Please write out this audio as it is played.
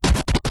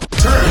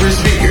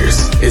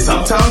It's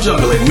Uptown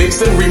Juggling,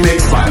 mixed and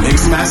remixed by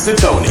Mixmaster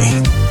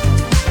Tony.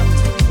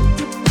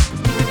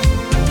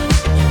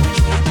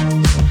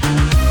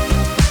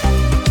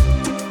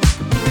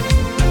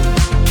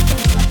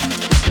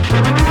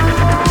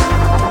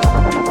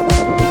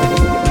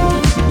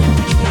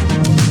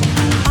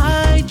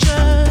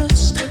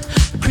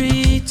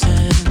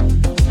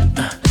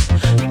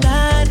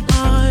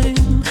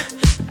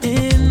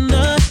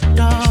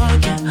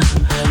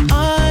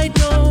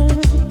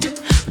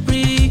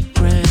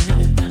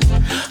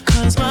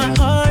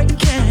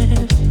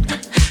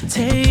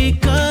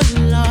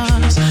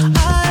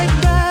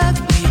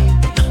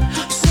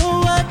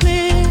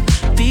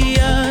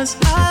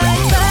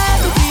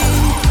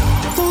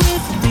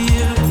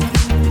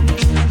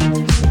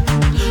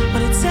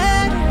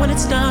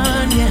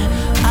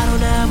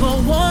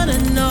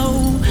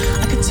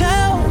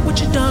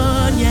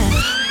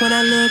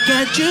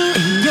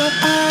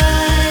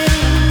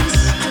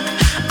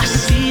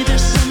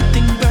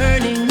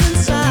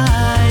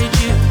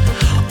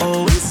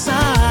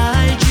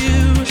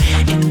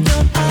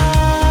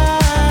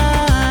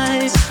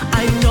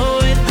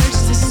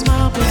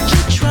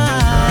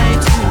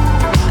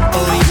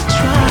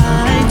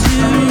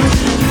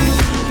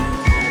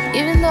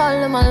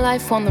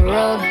 On the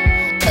road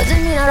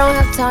doesn't mean I don't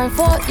have time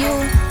for you.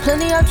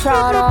 Plenty I've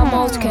tried,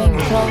 almost came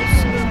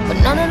close, but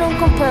none of them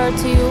compared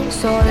to you.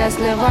 So let's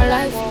live our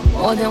life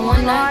more than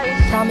one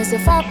night. Promise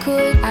if I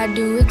could, I'd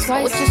do it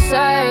twice. What you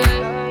say?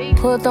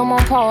 Put them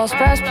on pause,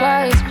 press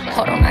play.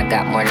 Hold on, I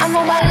got more to say. I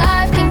know my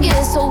life can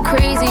get so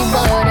crazy,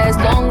 but as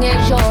long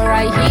as you're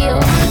right here,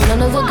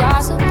 none of the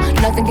gossip,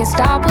 nothing can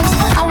stop us.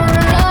 I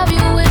wanna love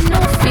you with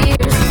no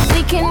fears.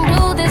 We can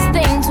do this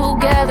thing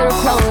together.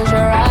 Close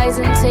your eyes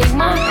and take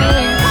my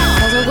hand.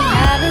 What we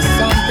have is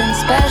something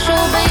special,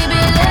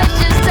 baby. Let's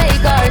just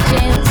take our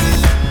chance.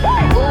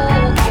 Ooh,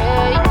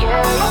 yeah,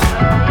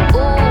 yeah.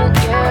 Ooh,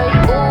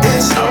 yeah, ooh.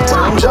 It's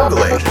Uptown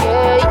Juggling.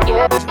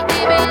 Yeah,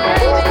 baby,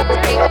 let's just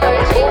take our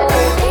chance.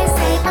 They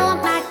say, oh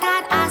my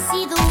God, I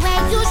see the way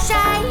you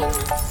shine.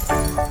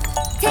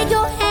 Take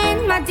your hand,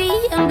 my dear,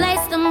 and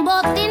place them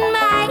both in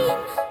mine.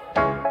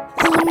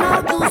 You know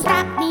you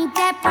stopped me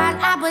dead while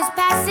I was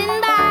passing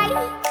by.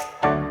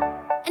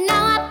 And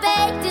now I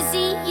beg to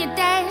see you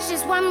dance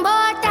just one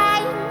more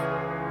time.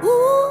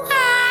 Ooh,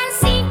 I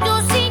see you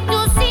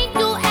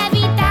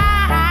every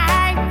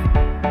time.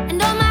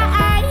 And oh my,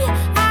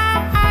 I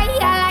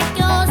like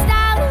your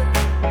style.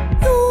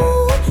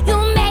 You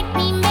make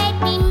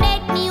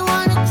me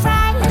wanna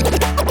cry.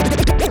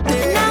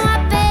 And now I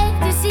beg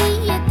to see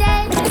you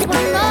dance just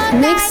one more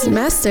time.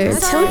 Mixmaster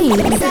Tony.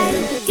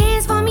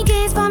 Dance for me,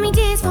 dance for me,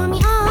 dance for me,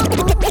 oh.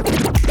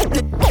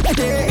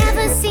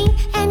 Never seen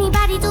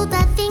anybody do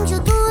the things you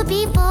do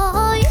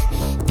before.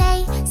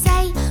 They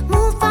say,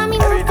 move for me,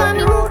 move for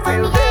me, move for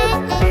me,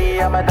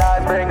 yeah. I'm a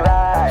dance, bring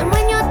light. And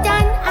when you're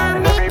done, I'll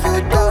make you do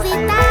it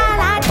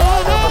all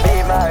again. Be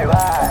my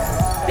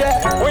wife.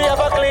 Yeah, we have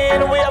a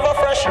clean, we have a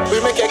fresh. We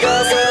make your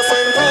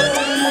girlfriend put.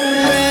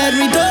 When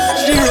we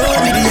touch the road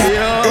with the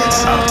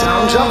It's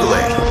Uptown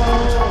Juggling.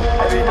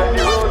 every time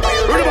you roll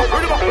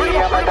me,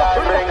 I'm a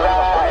dance, bring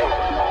light.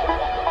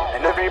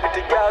 And every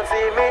pretty girl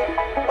see me,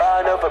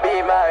 wanna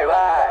be my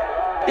wife.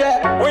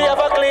 Yeah, we have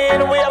a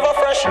clean, we have a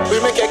fresh. We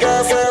make your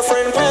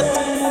girlfriend pet.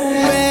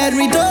 When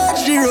we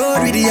touch the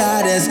road with the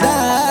hardest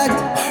dog.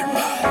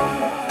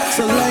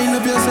 So line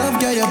up yourself,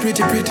 girl, you're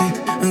pretty.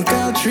 And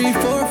call 3,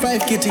 4,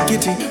 5, kitty.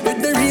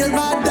 With the real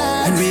bad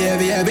dog. And we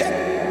heavy.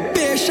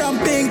 Beer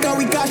champagne, cause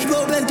we cash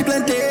flow plenty.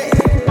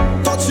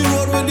 Touch the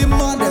road with the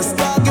modest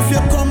dog. If you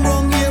come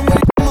wrong here with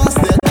the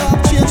master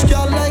dog. Change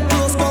girl like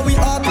clothes, cause we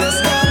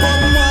heartless dog.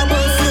 On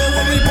marble floor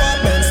when we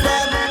apartments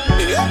dog.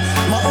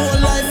 My whole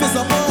life is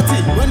a party.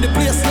 When the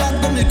place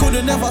locked down, they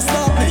couldn't never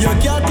stop me. Your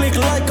girl click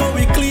like how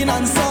we clean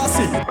and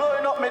saucy.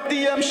 Blowing up my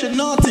DM, shit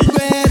naughty.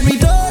 When we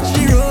touch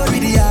the road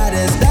with the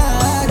hardest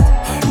dog.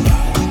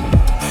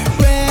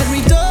 When we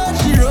touch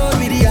the road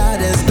with the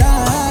hardest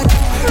dog.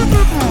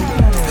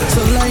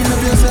 So line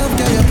up yourself,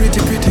 girl, you're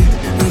pretty.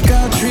 And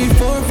call 3,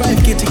 4,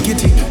 5,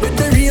 kitty. With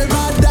the real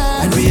bad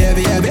dog. And we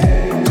heavy.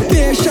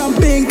 Beer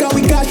champagne, cause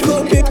we cash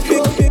flow.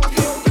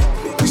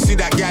 You see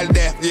that gal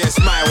there? Yes,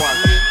 my one.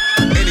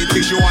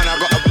 Anything she want, I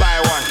gotta buy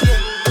one.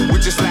 We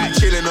just like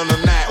chilling on the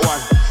night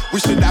one. We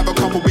should have a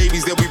couple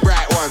babies, they'll be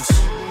bright ones.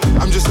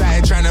 I'm just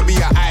like trying to be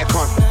an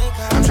icon.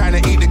 I'm trying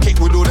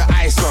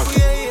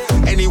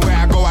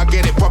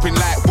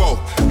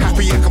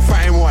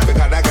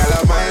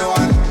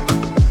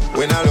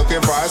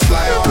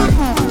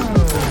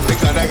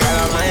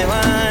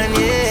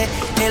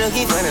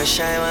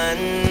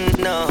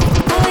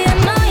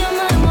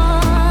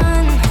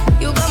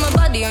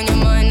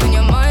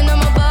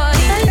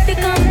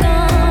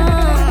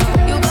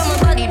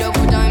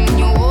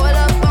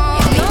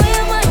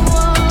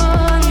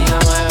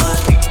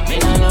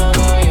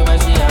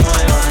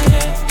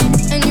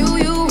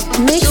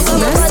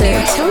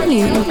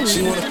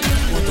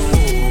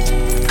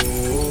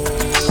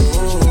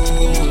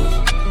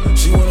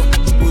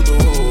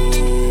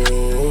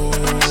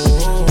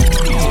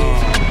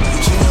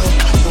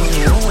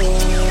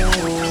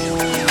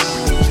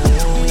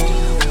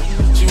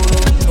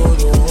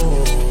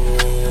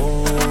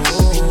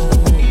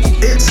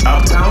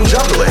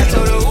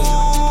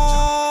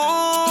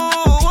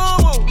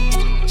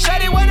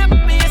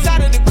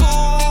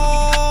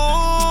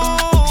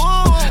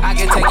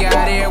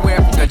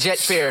jet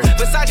fare.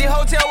 Versace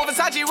hotel with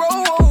Versace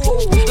roll.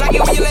 Like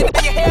it when you let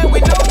down your hair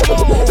with no.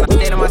 I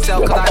say to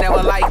myself, cause I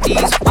never like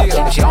these.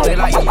 She only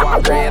like you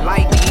walk red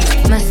like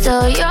these. I'm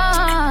still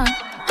young.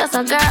 That's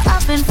a girl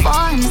I've been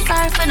falling.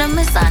 Sorry for the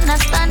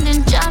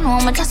misunderstanding, John.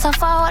 Woman, just a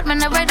forward,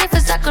 man, I'm ready for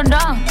second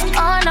down.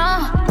 Oh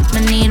no,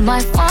 I need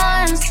my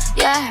funds,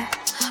 yeah.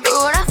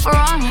 Road off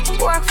run,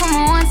 work for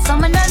my one, so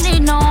I don't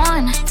need no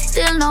one.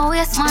 Still no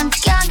waste, man,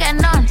 can't get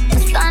none.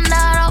 Stand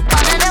up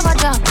and I never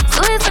drop.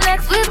 Sweet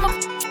flex with my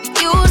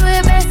you do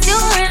your best, you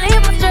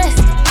relieve my stress.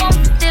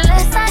 Still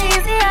less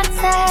easy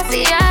access,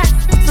 yes.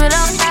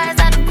 Without ties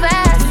at the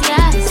best,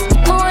 yes.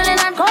 Moving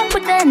and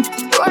competent,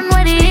 run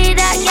with it,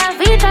 that can't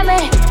feed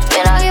me.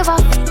 We don't give a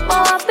f***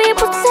 what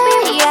people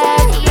say,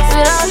 yes.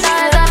 Without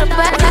ties at the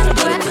best.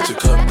 Put your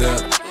cup down,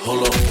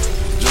 hold on,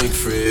 drink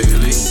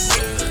freely.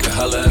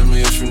 Holla at me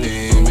if you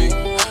need me.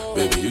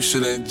 Baby, you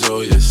should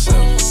enjoy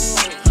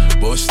yourself.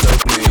 Boy,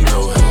 stuck me,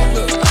 no help.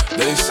 Look,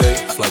 they say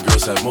fly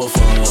girls have more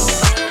fun.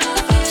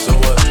 So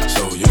what?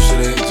 So you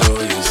should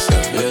enjoy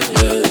yourself. Yeah,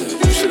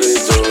 you should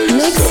enjoy yourself.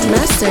 Mix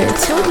Master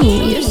Tony.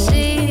 You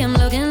see, I'm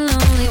looking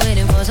lonely,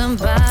 waiting for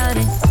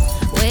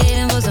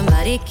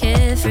somebody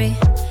carefree.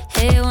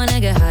 Hey, wanna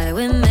get high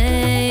with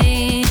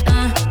me?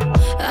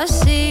 I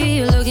see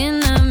you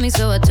looking at me,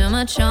 so I turn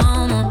my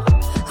charm on.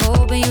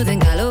 Hoping you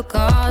think I look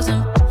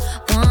awesome.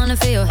 Wanna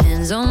feel your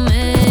hands on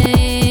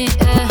me,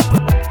 yeah.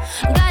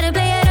 Gotta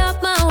play it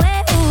up my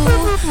way,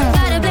 ooh.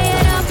 Gotta play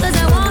it up cause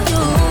I want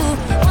you.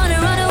 Wanna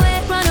run away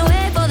for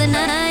the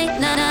night,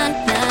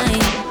 night,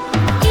 night.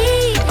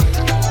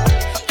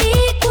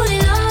 Equally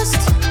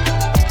lost.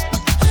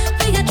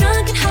 We got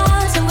drunken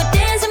hearts and we're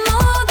dancing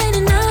more than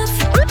enough.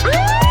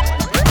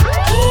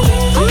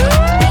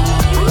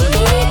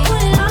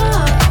 Equally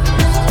lost.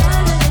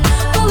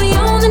 But we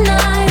own the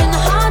night and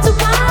the hearts are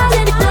wild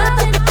and it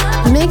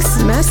Mix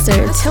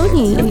Master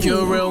Tony. If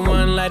you're a real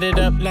one, light it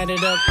up, light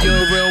it up. You're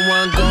a real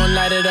one, gon'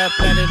 light it up,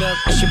 light it up.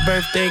 It's your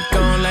birthday,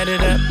 gon' light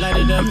it up, light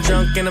it up. I'm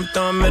drunk and I'm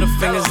throwing middle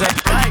fingers up.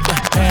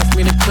 Pass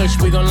me the push,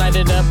 we gon' light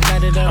it up,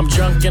 light it up. I'm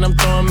drunk and I'm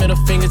throwing middle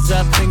fingers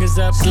up, fingers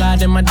up.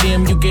 Slide in my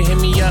DM, you can hit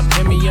me up,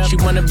 hit me up. She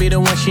wanna be the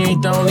one, she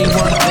ain't the only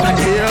one.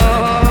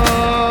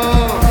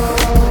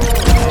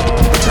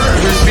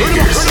 Turn your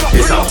speakers.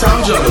 It's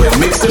Uptown Juggling,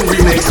 mixed and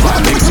remixed by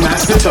Mix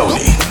Master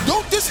Tony.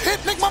 Don't this hit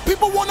make my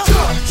people wanna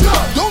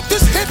Don't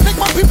this hit make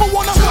my people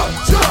wanna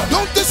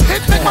Don't this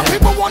hit make my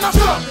people wanna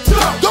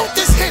Don't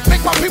this hit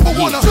make my people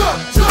wanna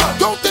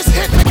Don't this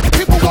hit make my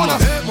people wanna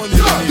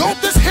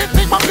Don't this hit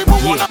make my people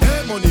wanna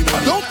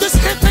Don't this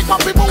hit make my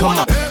people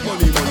wanna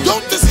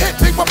Don't this hit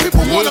make my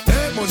people wanna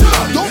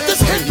Don't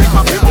this hit make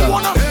my people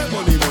wanna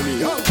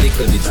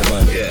Little bit of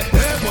money, yeah.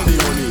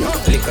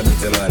 Little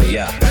bit of money,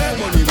 yeah.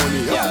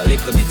 Yeah,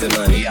 little bit of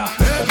money, yeah.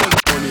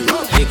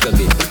 Little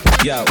bit.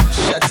 Yo,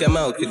 shut your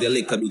mouth with a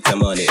little bit of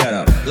money. Shut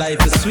up.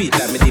 Life is sweet,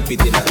 like me dip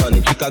it in a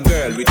honey. Pick a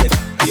girl with it,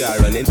 yeah,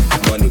 running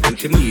money. When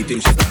she meet him,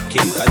 she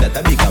fucking, cause that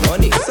a bigger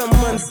money. Some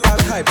man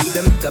start hype with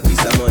them a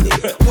piece of money.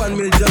 1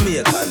 million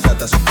Jamaican,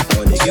 that a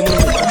money. Give me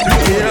money.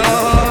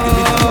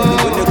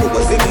 When you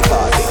go see me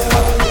party.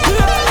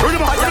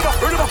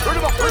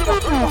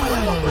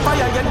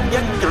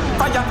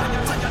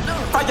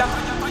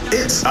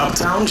 It's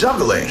Uptown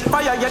Juggling.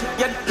 Fire, fire.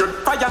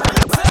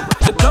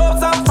 The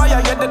club's on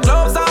fire, the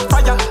club's on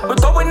fire. We're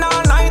going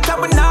all night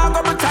and we not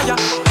gonna retire.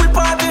 We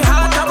party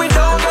hard and we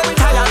don't get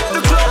tired.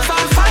 The club's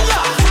on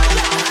fire.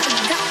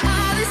 Got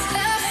all this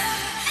stuff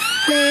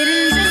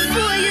waiting just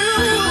for you.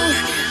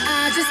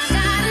 I just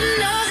gotta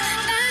know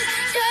that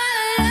your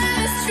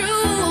love is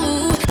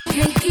true.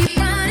 Can't keep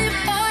running,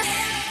 boy,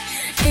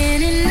 in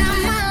and out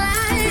my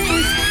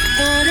life.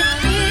 Wanna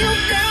be your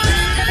girl,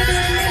 cause the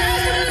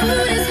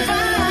mood is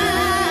right.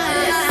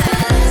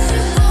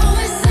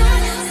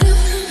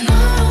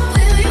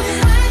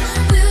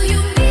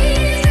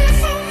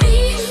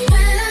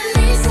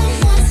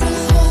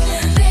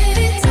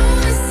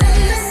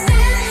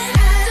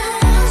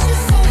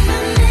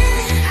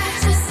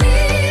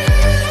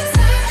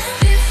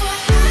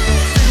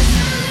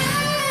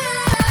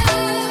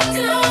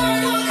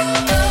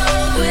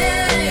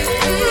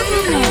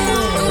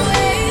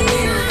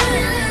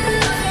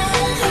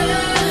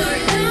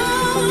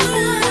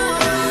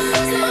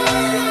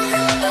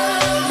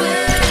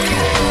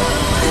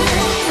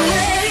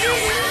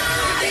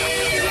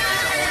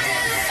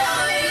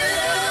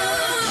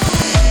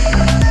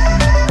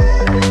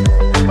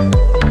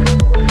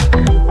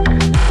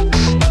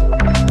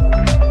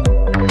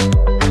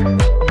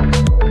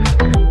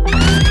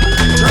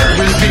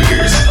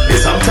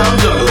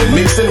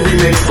 Mixed and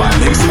remixed by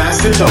Mix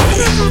Master Tony.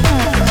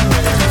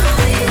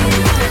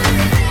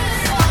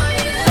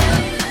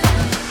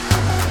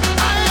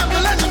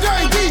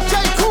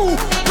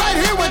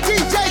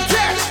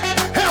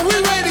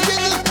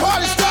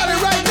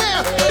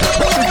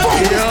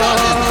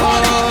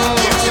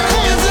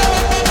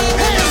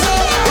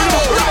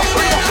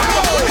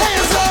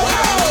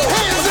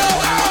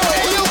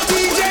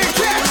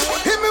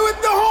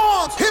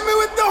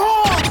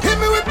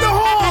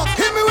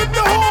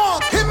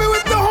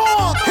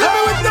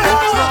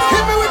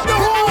 Hit me with the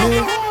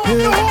horn.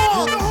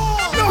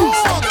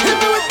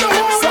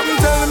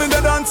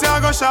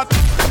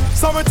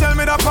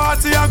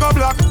 a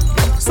block.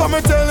 So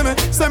me tell me,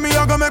 say me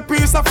a go make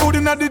piece of food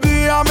in the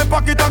day and me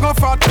pocket a go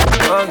fat.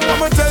 So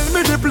me tell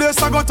me the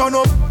place a go turn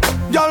up.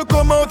 Y'all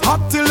come out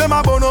hot till them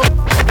a burn up.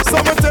 So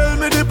me tell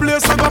me the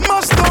place a go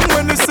mash down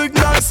when the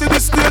signal see the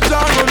stage a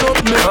run up.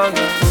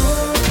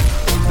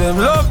 Them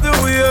love the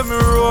way me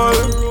roll.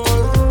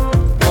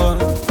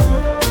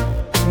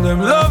 Them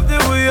love the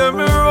way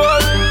me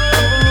roll.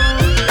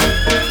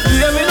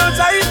 Yeah, me no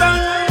titan,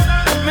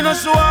 me no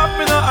show up,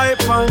 me no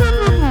hype on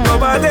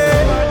nobody.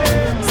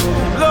 So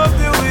them love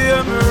the way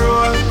me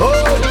roll.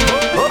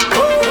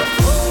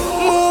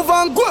 Move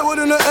and go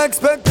within the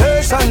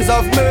expectations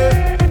of me.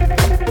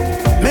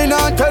 Me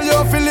not tell you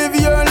if you live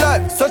your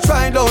life, so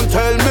try and don't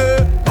tell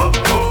me.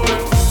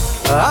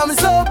 I'm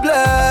so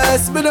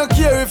blessed, me don't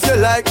care if you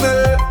like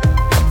me.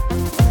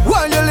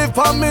 When you live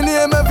on me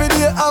name every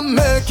day, I'm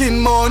making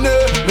money.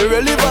 Me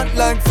relevant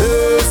like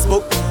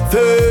Facebook,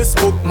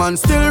 Facebook man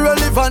still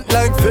relevant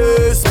like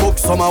Facebook.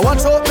 Some a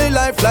watch out me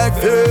life like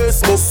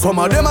Facebook. Some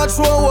of them a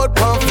throw out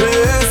on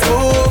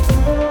Facebook.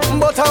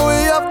 But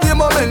we have the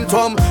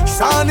momentum.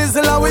 Sean is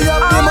in we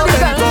have the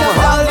momentum.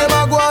 All them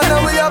a go on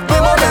and we have the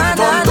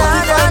momentum.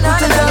 25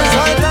 to the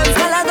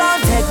Girl, I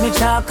gon' take me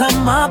chalk and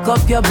mark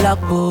up your black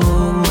book.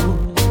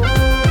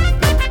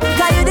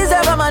 Cause you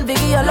deserve a man to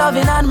give you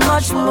loving and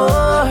much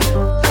more.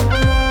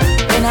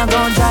 Then I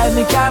gon' drive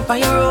me car on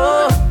your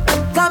road.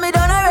 Cause me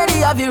done already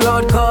have your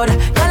road code.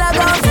 Girl, I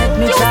gon' take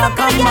me chalk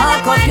and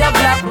mark up your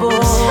black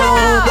book.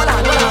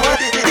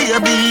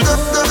 Baby,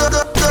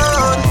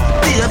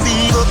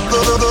 go.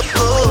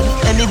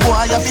 Any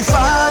boy have to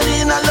fall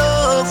in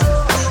love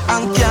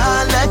and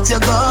can't let you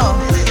go.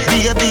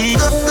 Baby,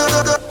 go.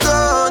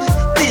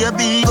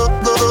 Baby, go.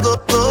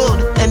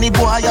 Any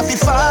boy have to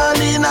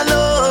fall in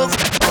love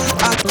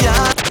and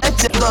can't let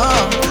you go.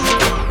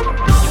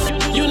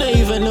 You don't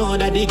even know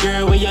that the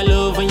girl where you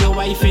love and your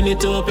wife in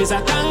it up is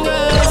a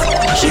kangaroo.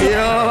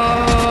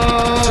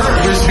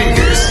 Turn your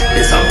speakers.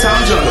 It's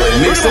Uptown Jungle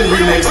mixed and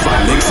remixed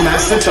by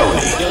Mixmaster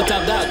Tony. Yo,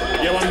 top dog.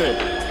 Yeah, one day.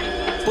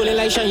 Pull it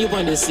like Sean, you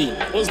on the scene.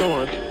 What's the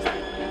one?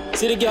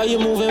 See the girl you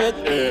moving with?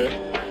 Yeah.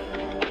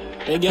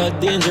 The girl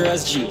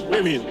dangerous G. What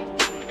do you mean?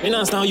 Me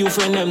not stand you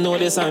friend them know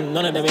this and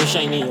none of them ain't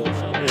shiny you.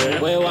 Yeah.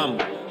 Where you am?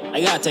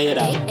 I gotta tell you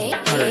that.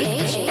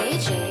 Alright.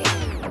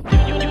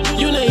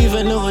 You don't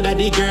even know that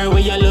the girl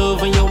where you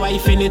love and your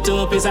wife in it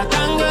up is a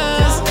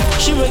kangaroo.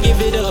 She will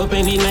give it up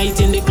any night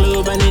in the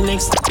club and the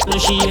next no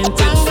she ain't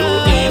take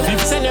floating.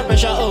 Send your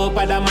pressure up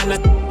at the man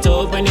at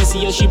top when you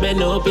see her she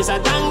bend up is a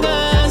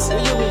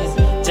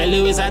kangaroo. Tell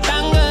you it's a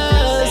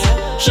tangas.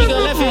 She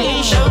gon' left you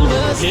in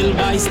shambles. Little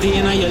boy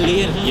staying on your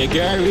lane. Your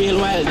girl real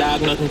wild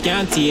dog, nothing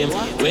can tame.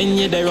 When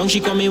you're there wrong,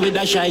 she come in with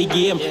a shy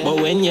game. But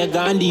when you're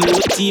gone, the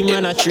whole team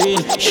run a train.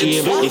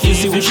 Shame. If you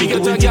see what she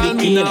doing to the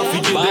cane,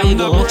 buy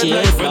go want your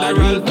head for a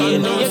real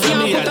gain. You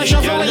can't put a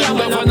shuffle when you're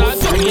gonna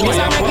put free.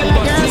 It's a regular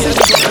girl.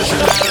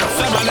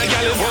 Some of the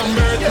girl from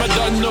birth, but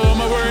don't know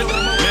my word.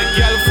 Make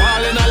girl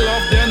fall in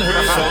love, then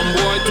hurt. Some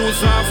boy too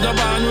soft, no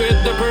band with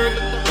the perk.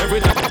 Every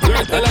time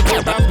girl tell her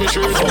take off me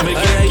shirt. So make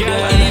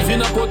girl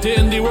even put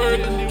in the word.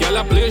 Girl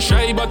I play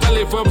shy but I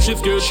lift up she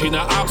scared. She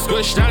not ask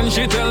question,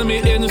 she tell me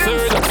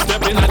insert.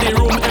 Step in the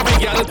room, every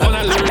girl on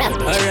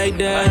alert. Alright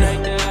then.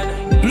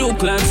 Blue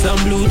clans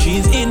and blue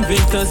jeans,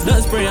 Invictus,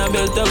 dust spray and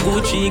belt of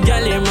Gucci.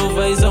 Girl hear my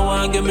voice, I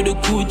want give me the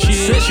coochie.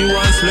 Say she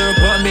want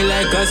slurp on me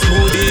like a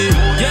smoothie.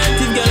 Girl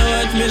think girl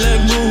watch me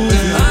like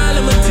movie. All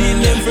of my team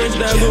them friends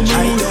that go move. I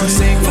don't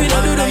sing we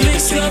don't do the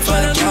mix up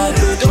and the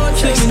don't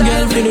check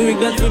girl for the week,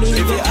 that's for the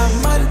week. If you have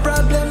man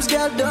problems,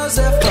 girl does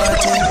have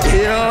party.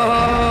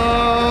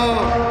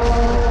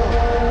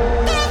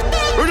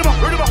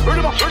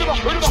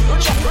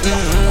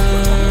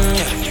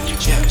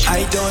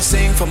 I don't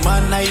sing for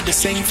man, I just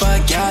sing for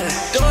girl.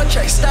 Don't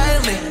try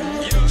style me.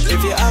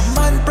 If you have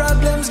man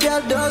problems,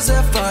 girl does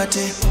have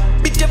party.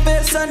 Beat your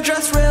face and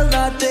dress real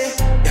naughty.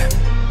 Yeah.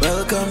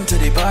 Welcome to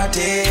the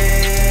party.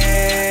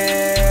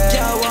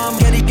 Yeah, warm,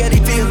 get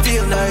it,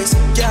 feel nice.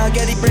 Yeah,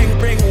 get it,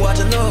 bring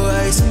water, no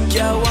ice.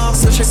 Yeah, warm,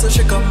 so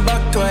she come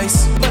back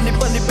twice. Bunny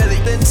belly,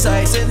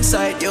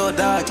 inside your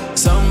dog.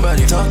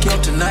 Somebody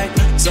talking tonight.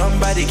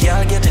 Somebody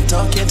girl getting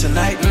talking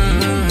tonight.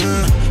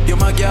 You're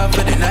my girl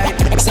for the night.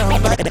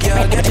 Somebody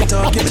girl getting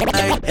talking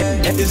tonight.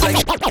 It's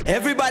like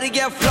everybody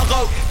get flock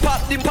out.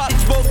 Pop the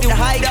smoke, the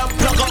hide and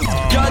pluck out.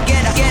 Y'all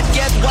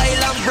get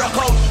wild and broke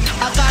out.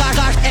 I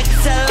got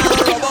Excel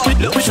and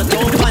rubber. So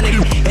don't panic.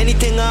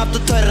 Anything after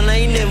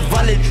 39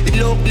 invalid. The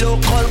low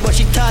call, but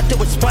she thought it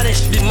was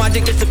Spanish. The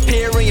magic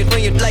disappear when you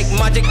like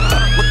magic.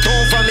 But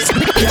don't from it.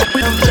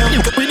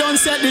 We don't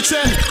set the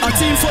trend. A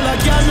team full of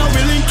girl, now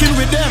we linking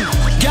with them.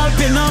 Girl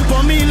pin up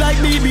on me like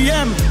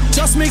BBM.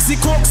 Just mix the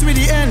cokes with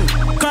the end.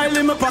 Kyle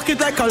in my pocket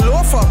like a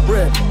loaf of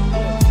bread.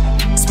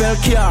 Spell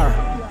car,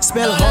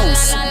 spell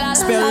house,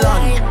 spell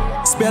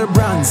land, spell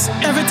brands.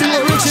 Everything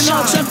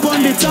original, check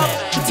on the top.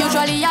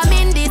 Usually I'm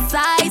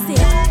indecisive,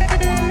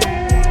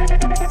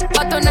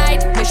 but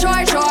tonight me sure.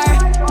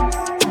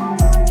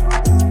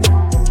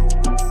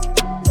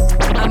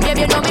 And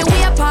baby, you know me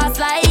way past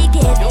like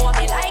it.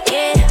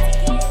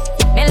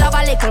 Me love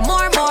a little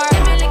more.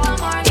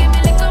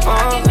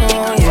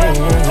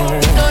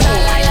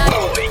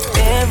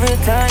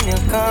 Every time you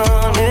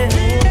call me,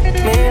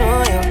 me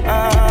know you're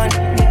on.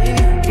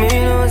 Me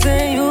know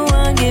say you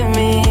want give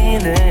me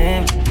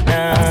them.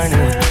 Nah.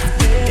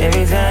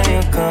 Every time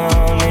you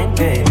call me,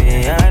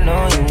 baby, I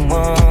know you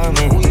want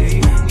me.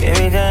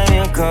 Every time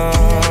you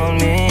call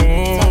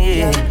me,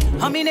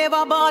 yeah. Me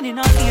never born in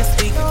a place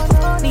big.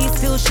 Me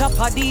still shop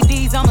at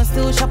DDs, I'm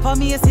still shop at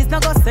Macy's. Now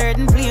go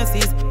certain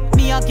places.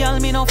 Me a girl,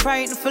 me no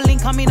frightened for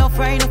link, and me no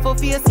frightened for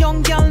face.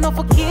 Young girl, no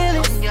for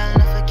kill it.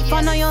 If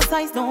I know your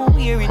size, don't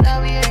wear it.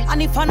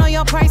 And if I know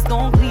your price,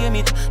 don't claim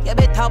it. You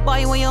better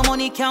buy when your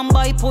money can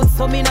buy. Put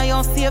some in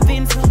your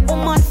savings.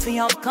 Woman, fi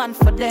have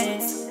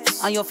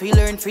confidence. And you feel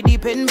learn fi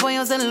depend for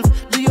yourself.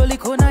 Do your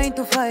liquor 9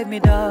 to 5, me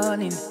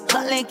darling.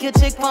 Not like you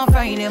check for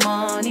Friday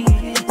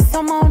morning.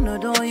 Somehow no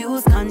don't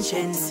use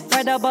conscience.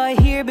 Rather buy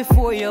here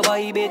before you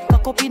buy bed.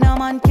 Cock up in a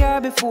man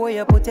car before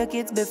you put your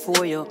kids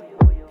before you.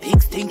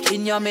 Big stink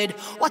in your mid.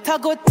 What a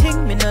good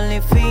thing, me no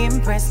live fi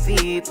impress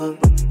people.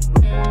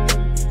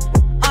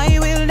 I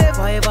will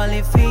never ever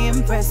live fi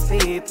impress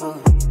people.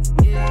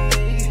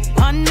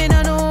 And me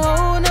no know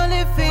how no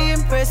live fi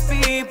impress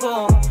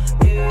people.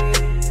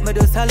 Me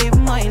just a live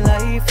my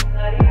life.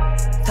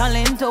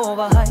 Talent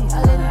over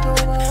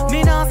high.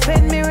 Me not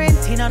spend me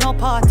rent in a no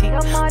party.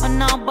 And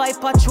now buy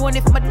Patron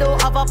if me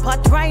don't have a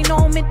pot. Right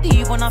now me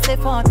deep when I say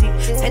 40.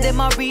 Say them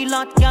a real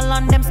hot girl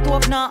and them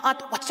stove not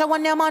hot. Watch out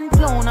when them man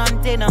clown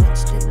antenna.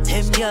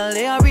 Them girl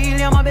they are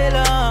real, I'm a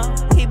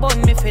bella. He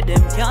bun me for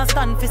them. Can't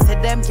stand for say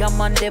them. Can't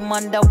man them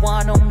under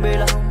one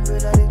umbrella.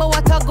 But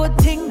what a good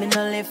thing, me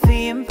no live for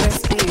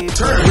impress people.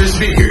 Turn up your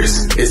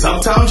speakers. It's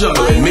Uptown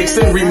Juggling, mixed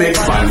and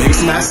remixed by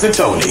Mixmaster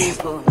Tony.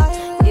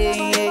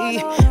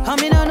 I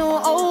mean I know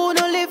how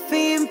to live for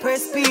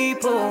impress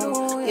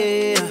people.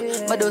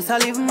 Yeah, but those I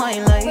live my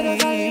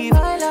life.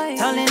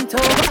 Talent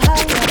over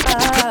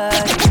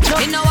high.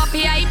 Me know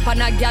happy hype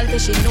on a girl,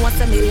 she know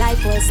say me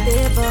life was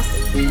stable.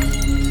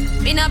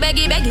 Me no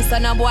beggy, so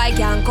no boy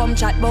can come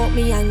chat about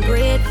me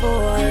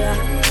ungrateful.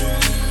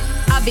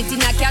 Habit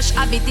in a cash,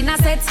 habit in a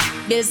set.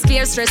 Bills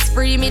clear, stress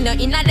free, me no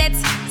in a debt.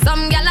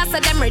 Some gyal say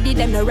them ready,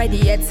 them no ready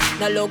yet.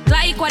 No look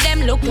like what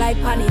them look like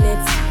panny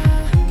nets.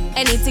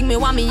 Anything me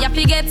want me have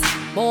to get.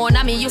 More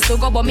than me used to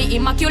go but me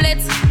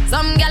immaculate.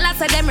 Some gyal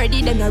say them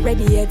ready, them no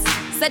ready yet.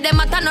 Say them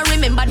matter no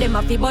remember them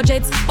a fi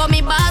budget. But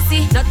me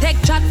bossy, no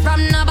take chat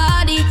from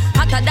nobody.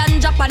 Hotter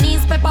than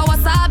Japanese pepper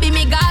wasabi.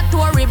 Me got to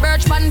a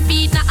reverse fan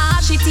feet. Na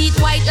ashy teeth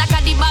white like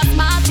a the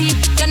basmati.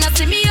 You no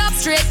see me up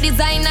straight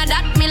designer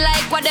that me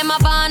like. What them a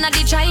born a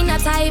the China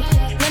type.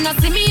 You no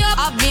see me up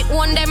have me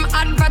own them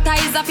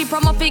advertiser. Fi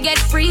promo fi get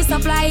free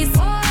supplies.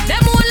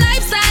 Them own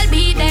lifestyle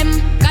beat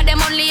them. Cause them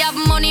only have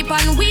money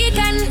pan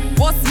weekend.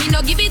 Boss me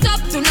no give it up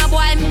to no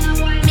boy.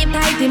 Me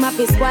tight him up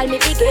his squall me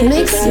pick it.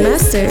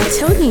 Mixmaster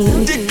Tony.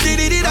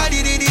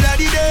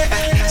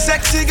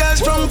 Sexy girls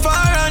from far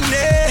and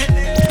near.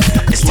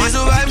 It's still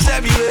the vibes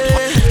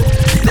everywhere.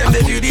 Them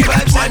they feel the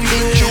vibes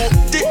everywhere.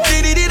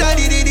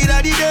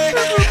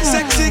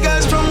 Sexy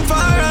girls from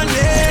far and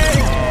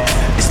near.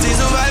 It's still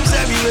the vibes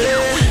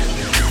everywhere.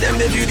 Them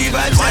they feel the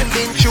vibes everywhere. Man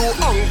been too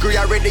hungry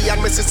already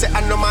and me say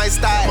I know my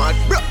style.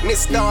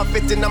 Brockness now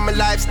fitting on my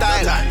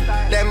lifestyle.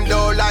 Them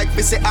don't like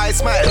me say I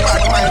smile.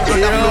 But my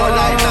brother flow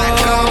like night.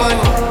 Come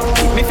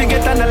on. Me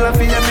forget another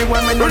for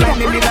everyone when don't like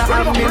me that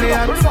have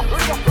millions.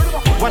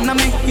 One of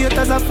me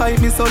haters a fight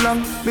me so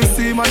long. Me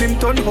see man him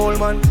turn whole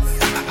man.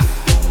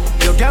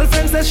 Your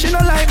girlfriend says she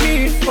don't like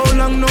me. How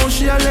long know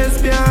she a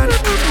lesbian?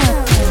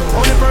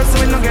 Only person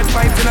we no get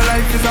fight in her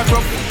life is a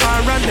rough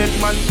or a dead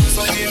man.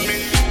 So give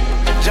me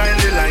join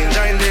the line,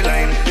 join the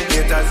line.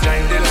 Haters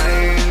join the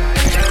line.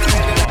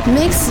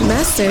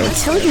 Mixmaster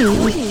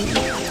Tony.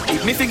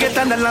 If me forget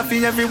another for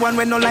everyone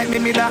when don't like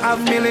me that have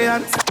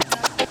millions.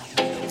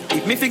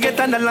 If me forget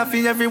another for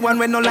everyone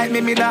when don't like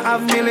me that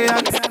have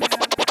millions.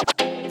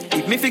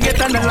 If me forget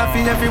another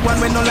for everyone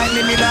when don't like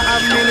me that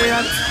have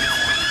millions.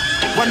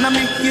 One of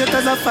me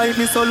haters a fight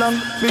me so long.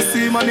 Me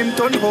see man him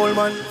turn whole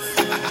man.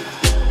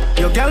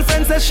 Your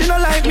girlfriend says she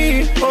don't like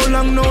me. How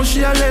long know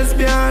she a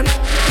lesbian?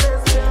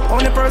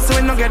 Only person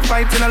when no get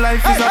fight in her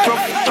life is a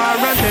rough or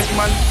a dead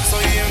man. So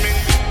hear me.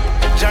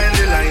 Join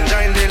the line,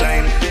 join the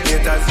line.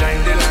 Haters join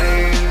the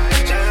line.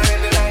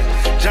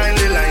 Join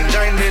the line,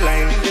 join the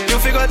line. You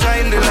figure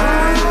join the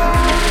line.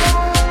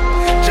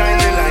 Join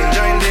the line,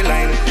 join the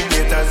line.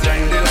 Haters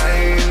join the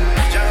line.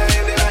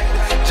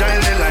 Join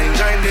the line,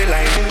 join the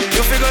line.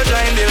 You figure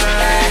join the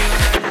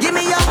line. Give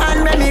me your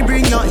hand, let me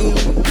bring you in.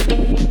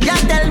 You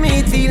tell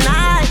me it feel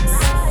nice,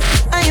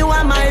 and you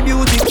are my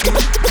beauty queen.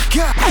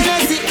 And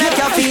I sit make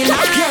you feel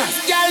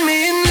nice. Girl,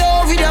 me in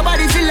love with your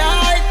body feel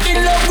like.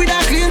 In love with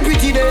that clean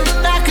pretty day.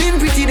 That clean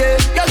pretty day.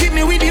 You give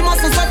me with the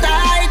muscle so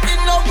tight.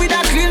 In love with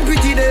that clean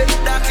pretty day.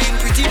 That clean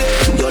pretty day.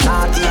 You're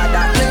naughty and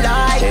that me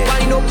like.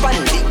 Wind up and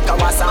lick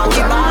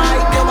Kawasaki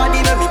bike. Your body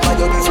make me for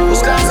your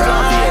first class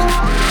flight.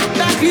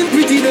 That clean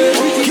pretty day.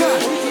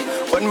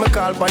 When me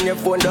call on your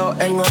phone, don't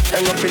hang up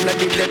in the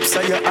depths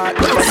of your heart.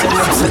 Because I'm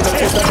not set up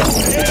with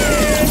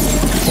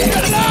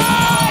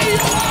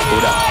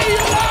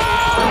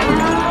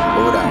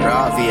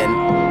Ravian.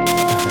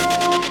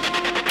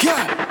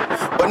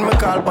 when me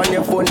call on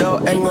your phone, now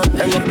hang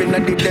up in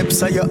the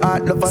depths of your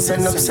heart. Love a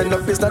send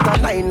up. It's not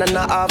a 9 and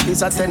a half,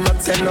 it's a 10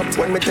 up.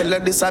 When me tell her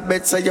this, I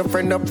bet say your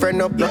friend up. Loving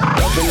longer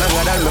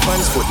than my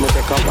fans foot. Me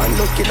take a one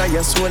look in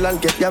your soul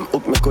and get them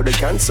up. Me coulda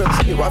cancel.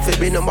 You have to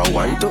be number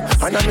 1 too.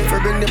 And I'm for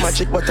bring the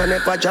magic, but I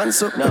never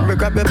cancel. Let me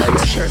grab you by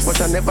your shirt,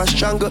 but I never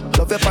strangle.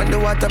 Love you on the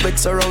water, but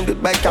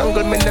surrounded by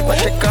tangle. Me never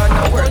take on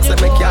the words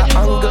that make you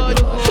angle.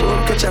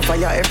 Don't catch a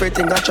fire,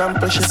 everything I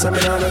trample. She say me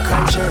on a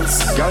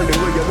conscience. Girl, the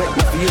way you make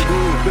me feel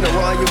good. Me don't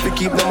want you to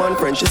keep them on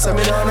friends. She say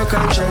me on a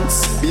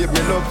conscience. Babe,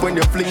 me love when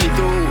you fling it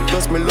through.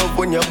 Plus me love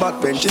when you're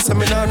backbench. She say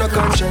me on a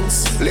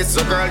conscience.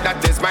 Listen, girl,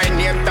 that is my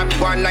name. That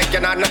one like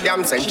you're not no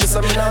damn sense. She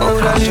say me on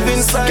a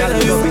conscience. Girl,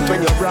 you love it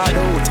when you're broad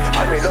out.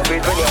 I love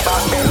it when you're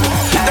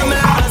backbench. Tell me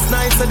last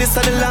night, so this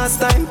is the last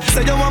time.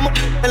 Say you want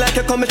me like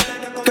you come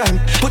crime.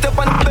 Put up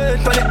on the bed,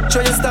 on it,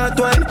 show you start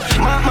wine.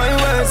 Mark my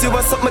words, you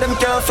are something them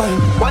can't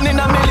find. 1 in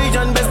a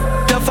million, best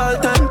your fall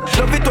time.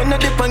 Love it when you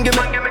dip and give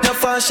me your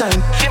fast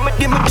shine.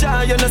 Give me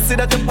joy, you know see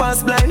that you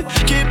pass blind.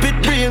 Keep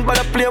it real, but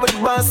I play with the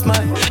boss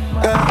mind.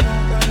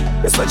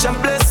 It's such a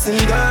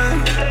blessing,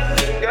 girl.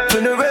 For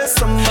the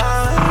rest of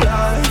my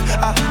life,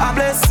 a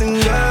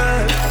blessing,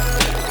 girl.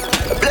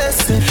 A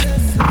blessing,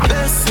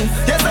 blessing.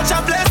 You're such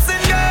a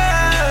blessing,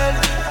 girl.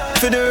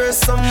 For the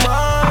rest of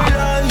my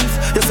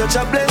life, you're such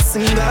a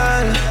blessing,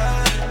 girl.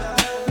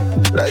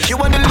 Like you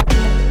wanna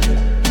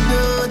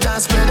no,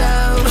 just spread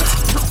out.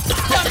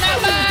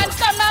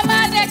 Come on,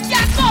 man, you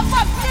can't come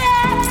up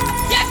here.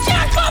 You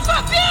can't come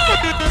up here.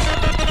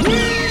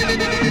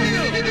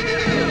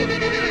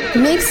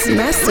 Mix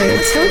Master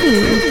Tony.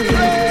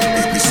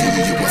 Let me see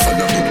you a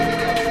follow me.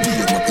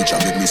 DM a picture,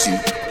 let me see.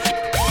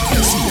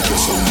 You see you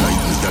sound like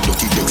me, a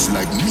dirty decks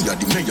like me, a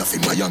the mayor for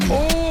Miami.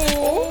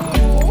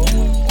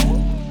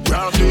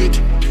 Profit,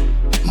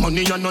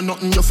 money and no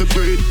nothing you fi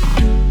breed.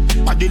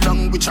 Body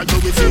language I do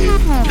with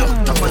it.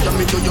 Doctor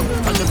Miami do you,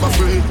 I never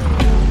afraid.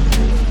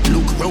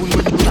 Look round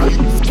when you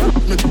ride.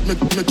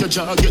 Make your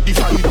jaw get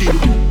divided.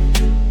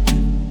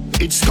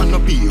 It's gonna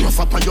be rough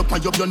up,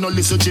 you no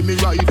listen to me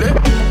right, eh?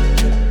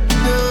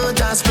 No,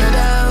 just spread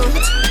out.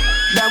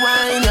 That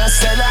wine you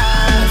sell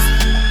off.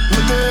 My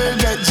girl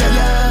get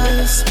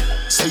jealous.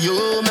 Say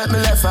you make me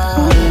laugh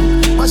out.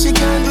 But she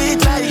can't do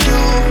it like you.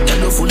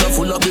 You're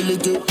full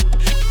ability.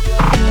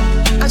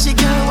 And she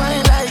can't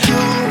wine like you.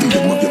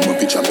 Give me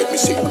picture, make me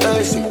see.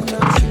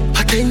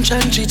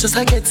 Attention, she just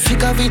I get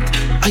sick of it.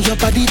 And your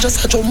body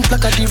just a jump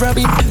like a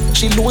rabbit.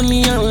 She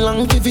lonely and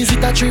long to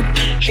visit a trip.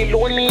 She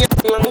lonely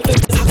and long to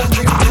visit a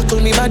trip. Tackle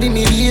me body,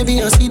 me baby,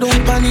 and see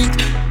don't panic.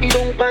 You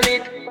don't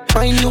panic.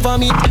 Find you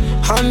vomit.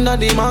 Under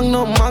the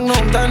magnum,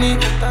 Danny.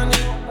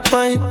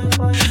 Fine.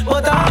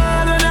 But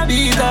I wanna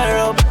beat her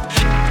up.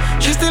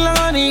 She still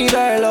gonna need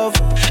her love.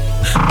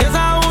 Guess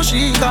how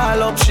she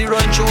call up. She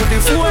run through the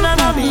phone and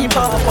a me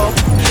pop up.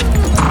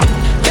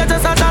 Get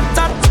us a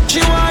tap. She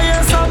want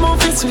hear some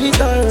of it sweet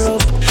her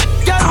up.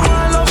 Girl,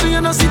 want love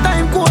you, know see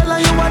time cold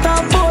and you want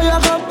a boy, you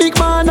got big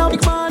man up.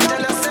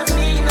 Tell us if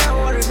me not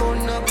worry about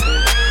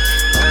nothing.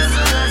 As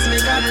long as me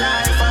got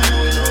life, I'm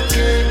doing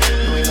okay,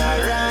 doing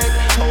alright.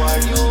 How are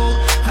you?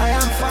 I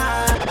am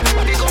fine.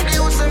 Pick up the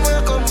house and where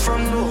I come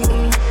from, no.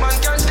 Man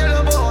can't tell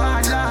about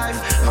hard life.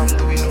 I'm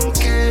doing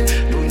okay,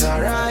 doing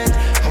alright.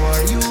 How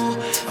are you?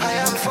 I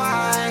am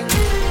fine.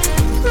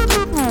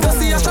 Just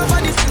see a shop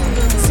at this.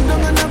 Sit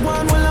down and have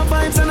one while I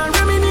vibes and I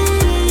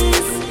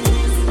reminisce.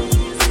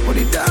 But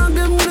the dog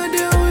them gonna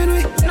deal with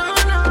me. No.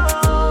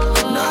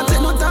 Not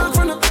take no talk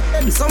from no.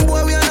 Some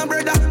boy we are no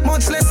brother,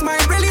 much less my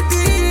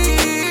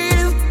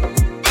relative.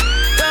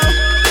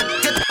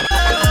 Get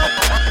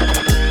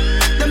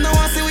them no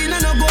want see we no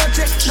go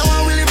check. No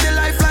one will live the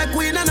life like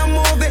we no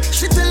movie.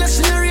 She tell us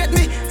she narrate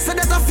me, say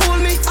that a fool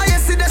me. I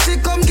see that she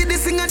come get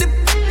this thing at the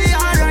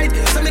alright.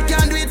 So me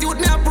can't do it, youth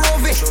me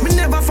approve it. Me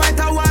never fight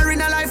a war in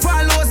a life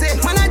I lose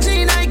it. Man a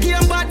G I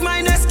game bad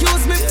mind,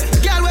 excuse me.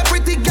 Girl we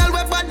pretty, girl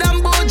we bad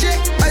and bougie.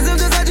 I say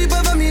just a jeep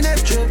over me neck.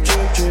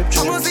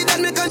 I must see that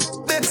me can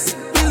bex.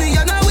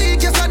 Million a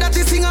week, yes, so that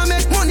this thing I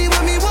make money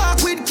when me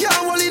walk with can't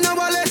hold in a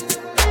wallet.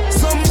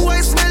 Some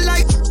boys smell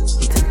like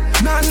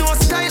nah no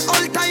style,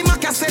 all time a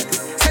cassette.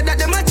 Said that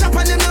them a chop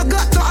and them no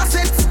got no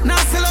assets. Now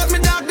sell out me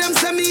dog, them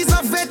say me is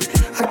a vet.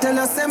 I tell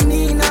her say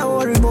me nah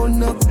worry about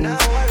nothing.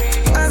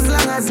 As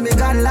long as me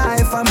got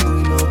life, I'm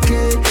doing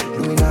okay,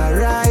 doing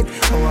alright.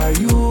 How are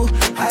you?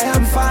 I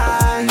am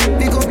fine.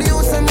 Pick up the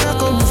house and where I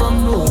come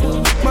from, no.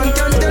 Man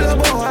can't tell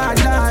about hard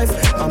life.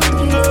 I'm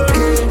doing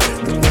okay,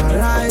 doing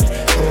alright.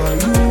 How are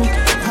you?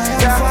 I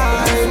am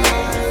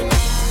fine.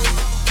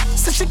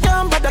 So she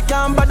can't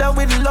bother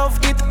with love,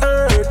 it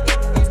hurt.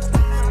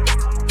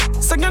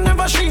 So you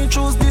never she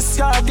choose this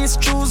guy, this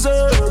choose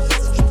her.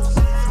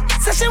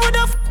 So she would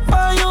have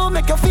for you,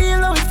 make you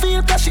feel how you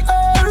feel, cause she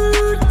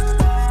hurt.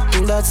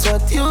 That's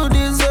what you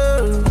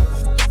deserve,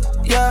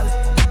 yeah.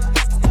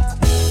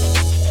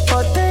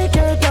 But take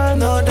your time,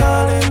 no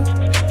darling.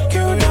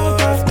 You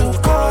don't have to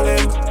call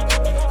him.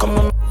 Come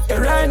on,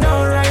 right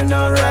now in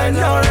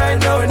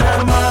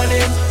the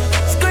morning.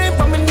 Scream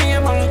for my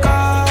name and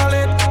call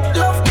it.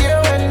 Love you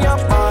when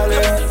you're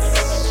falling.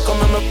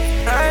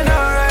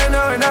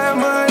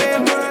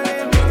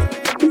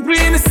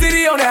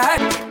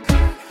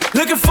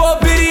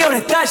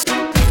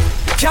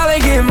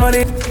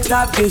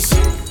 stop this.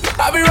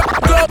 I be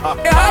rockin' up,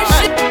 high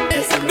shit.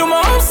 Do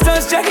my own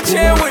stunts, Jackie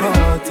Chan with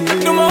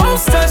it. Do my own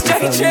stunts,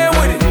 Jackie Chan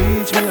with it.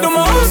 Do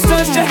my own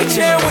stunts, Jackie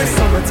Chan with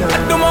it.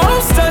 Do my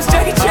own stunts,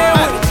 Jackie Chan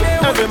with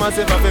it. Every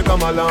massive if you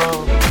come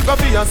along, go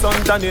for your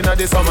suntan in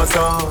the summer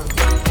sun.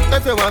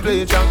 If you want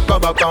bleach, go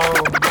back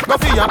home. Go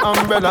for your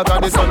umbrella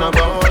 'cause the sun a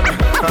burn.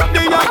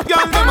 The young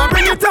girl them a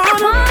bring it on.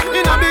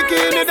 In a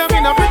bikini them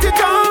in a pretty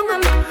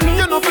tongue.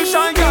 You know for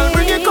shy girl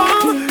bring it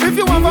come. If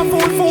you have a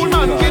fool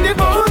man get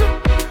it on.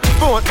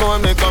 Both more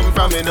me come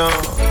from me now.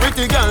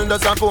 Pretty girl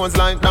does a pose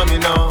like dummy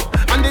now.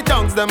 And the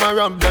tongues them a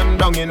rub them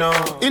down you know.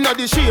 Inna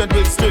the shade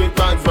with straight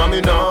vibes from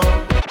me now.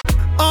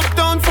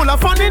 Uptown full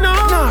of fun you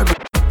know.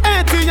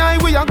 ATI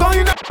we are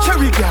going up.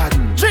 Cherry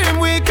Garden Dream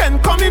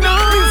Weekend coming up.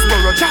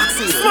 Hillsborough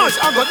Jackson Smash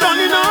I got done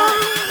you know.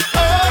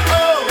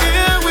 Oh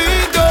here we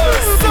go.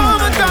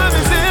 Summertime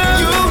is here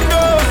you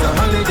know. It's a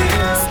holiday.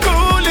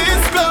 School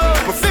is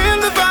closed. We feel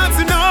the vibes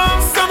you know.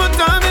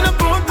 Summertime in a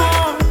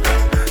Portmore.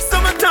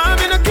 Summertime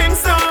in a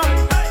Kingston.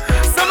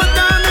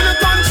 Summertime in a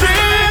country.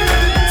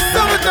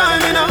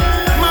 Summertime in a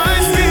my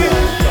city.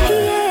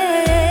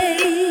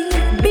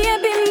 Yeah,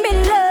 baby me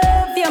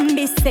love you.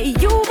 Me say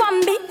you want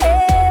me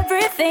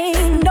everything.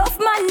 Enough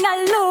man I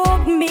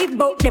love me,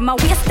 but them a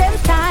waste them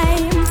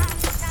time.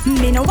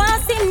 Me no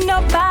want see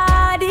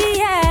nobody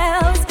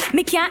else.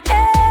 Me can't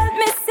help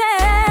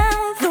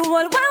myself. The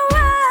whole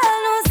world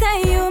knows say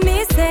you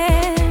miss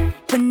it.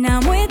 When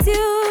I'm with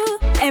you,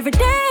 every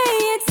day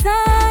it's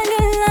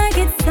sounding like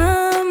it's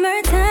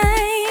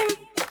summertime.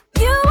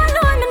 You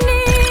alone me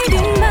need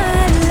in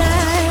my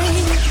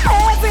life.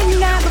 Every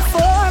night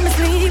before me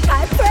sleep, I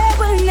pray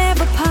we'll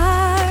never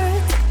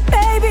part.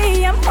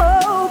 Baby, I'm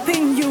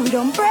hoping you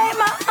don't break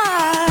my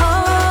heart.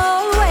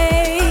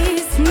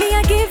 Always, me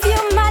I give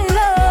you my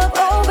love,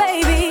 oh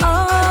baby.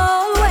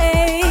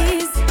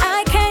 Always,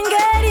 I can't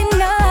get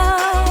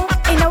enough.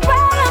 In a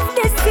world of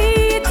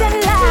deceit and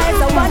lies,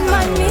 I want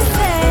man me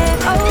say,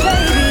 oh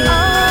baby.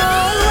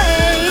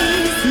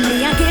 Always, me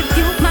I give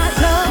you my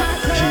love.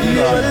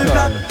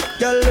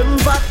 Girl them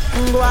fat,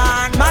 go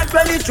on. Mad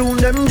belly tune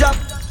them drop.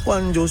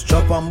 One just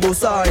chop and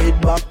bust her head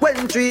back.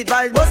 When treat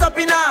vibes bust up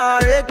in her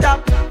head top.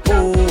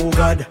 Oh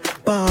God,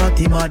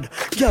 party mad.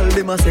 Girl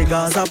them a say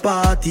Gaza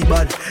party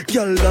bad.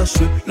 Girl that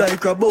shit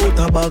like a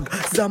butter bag.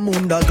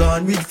 Zamunda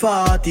gone with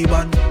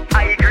 41.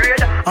 I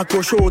grade. I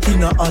crush out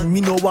in her hand. Me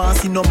no want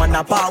see no man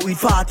a part with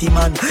 40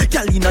 man.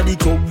 Girl inna the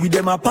club with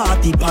them a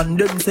party pan.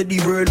 Them say the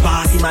world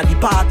pass him a the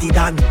party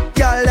done.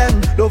 Girl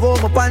them love how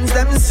my pants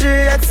them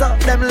straight up.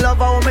 Them love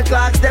how my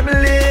clocks them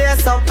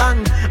lace up.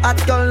 And hot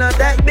girl not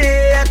take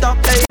bait up.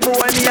 Hey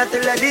boy me a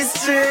tell her this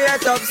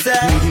straight up say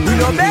we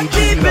no make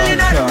people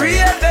inna the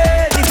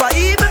raving. If I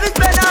even if it's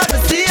better to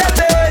see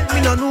it.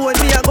 Me no know when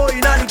me a go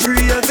inna the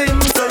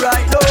craving. So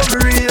right now me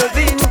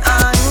raving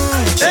and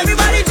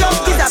everybody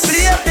jump is a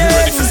play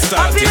thing.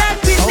 I feel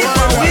like this is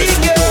for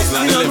weekend.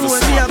 Me no know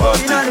when me a go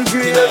inna the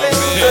craving.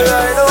 So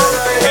right now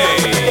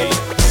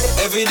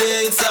every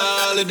day it's a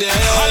holiday.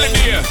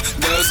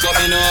 Girls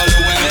coming all the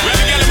way.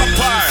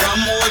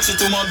 From Ochi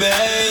to my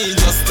bay,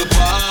 just to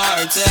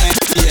party.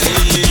 Yeah.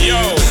 Yo,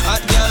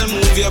 hot girl,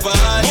 move your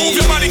body. Move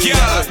your body, girl.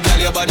 Hot girl,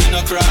 your body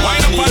no cry.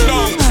 Wind up and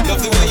down.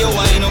 Love the way you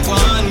wind up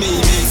on me,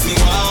 makes me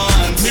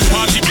want me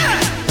party.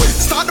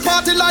 Start the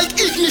party like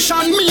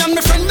ignition. Me and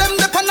my friend them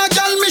dep on a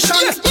gal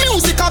mission.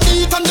 Music a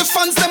beat and the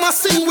fans them a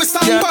sing. We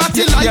stand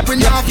party like when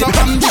you have no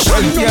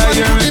ambition. No one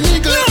to the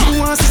nigga. You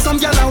want see some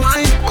gal a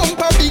wine? Bump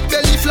a big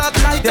belly flat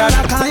like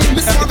Galakine.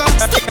 Me swagger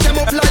stick them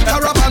up like a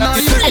rubber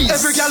knife.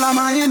 Every gal a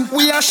mine.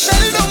 We are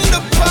shell down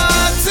the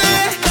party.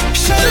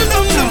 Shell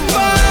down the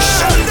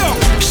party.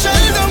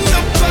 Shell down the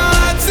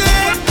party.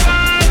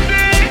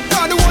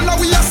 God the one that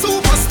we are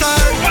superstar.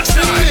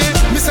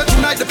 Me say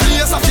tonight the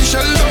place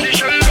official down.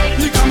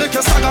 Nigga make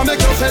your saga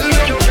make your fell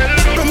down.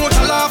 Promote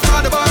a laugh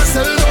at the bar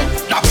sell down.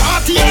 The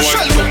party is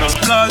shell down.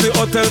 Call the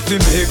hotel to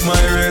make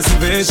my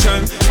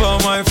reservation for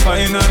my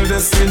final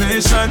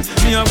destination.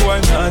 Me a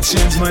boy not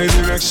change my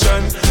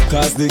direction,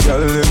 cause the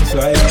girl them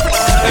fly.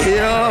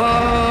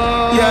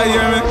 Yeah,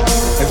 hear me?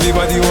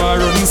 Everybody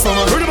want run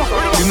summer.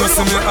 You know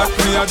see me at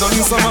me a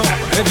done summer.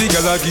 Every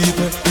girl a give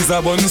me is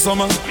a bun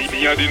summer.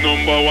 Me a the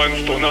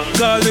 #1 stunner.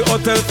 Call the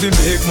hotel to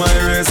make my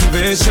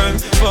reservation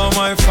for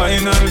my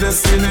final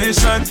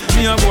destination.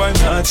 Me a boy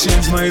not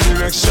change my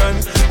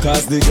direction,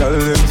 cause the girl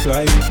them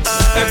fly.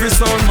 Every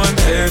sound man,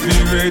 every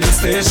radio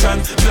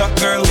station. Black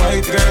girl,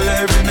 white girl,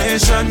 every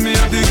nation. Me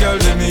and the girl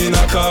them in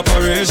a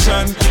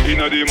corporation.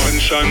 In a the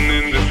mansion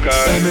in the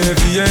sky.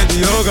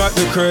 MAVADO got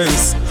the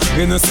craze.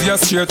 You know see a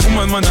straight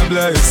woman man a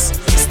blaze.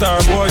 Star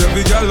boy, a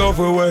big girl love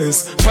we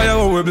ways. Fire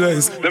how we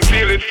blaze. Them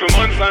feel it for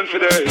months and for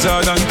days.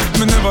 Jordan,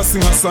 me never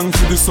sing a song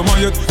for the summer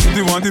yet.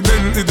 The one, the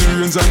Bentley, the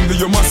range and the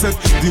Yuma set.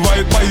 The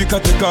white bike a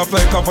take off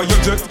like half of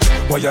your jet.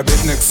 Why I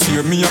bet next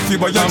year me a feel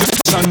by a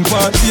mission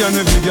party and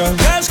every girl.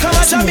 Girls come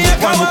to Jamaica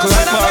once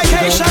on a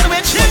vacation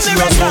with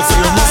Jimmy Restaurant.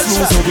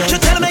 She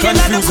tell me you're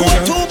not the cool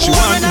too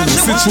boring and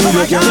pussy through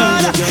your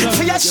girl.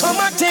 For your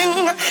summer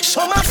thing,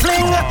 summer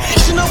fling.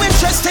 She no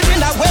interested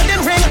in a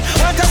wedding ring.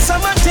 Want a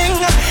summer thing,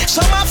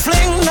 summer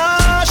fling.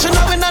 Nah, she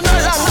no in a no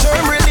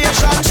long-term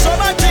relation.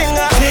 Summer thing,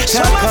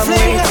 summer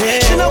fling.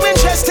 She no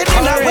interested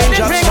in a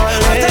wedding ring.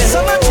 Want a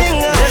summer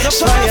thing,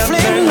 summer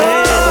fling. No.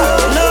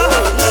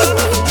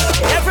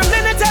 Every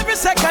minute, every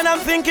second, I'm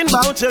thinking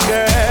about you,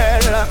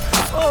 girl.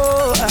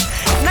 Oh,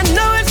 and I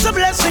know it's a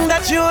blessing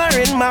that you are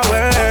in my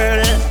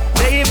world.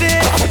 Baby,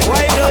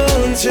 why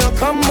don't you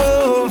come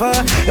over?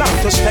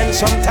 Love to spend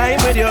some time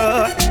with you.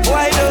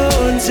 Why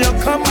don't you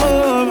come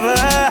over?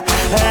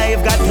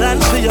 I've got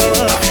plans for you.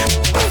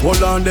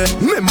 Hold on there,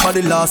 remember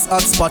the last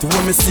hot spot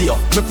when me see ya.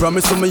 Me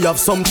promise to me have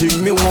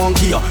something me want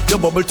here. You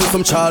bubble to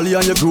some Charlie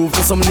and you groove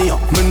to some Nia.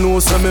 Me know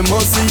so me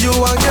must see you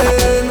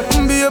again.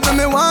 Baby,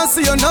 me want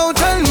see you now,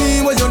 tell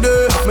me what you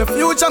do. Me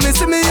future, me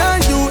see me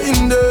and you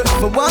in there.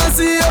 Me want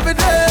see you every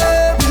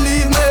day,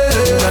 believe me.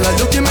 Girl,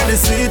 you give me the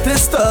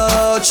sweetest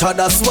touch.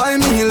 That's why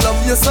me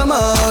love you so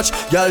much.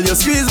 Girl, you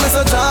squeeze me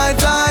so tight,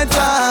 tight,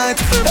 tight.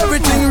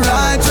 Everything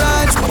right,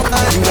 right,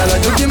 right. Girl,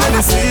 you give me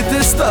the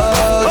sweetest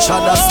touch.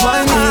 That's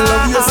why me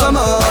love you so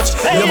much.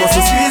 You must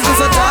squeeze me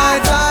so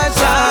tight, tight,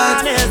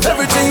 tight.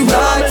 Everything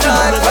right,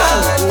 right,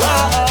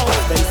 right.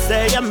 They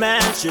say a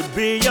man should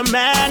be a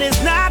man,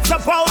 is not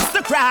supposed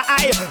to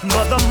cry.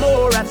 But the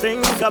more I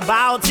think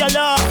about your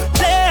love,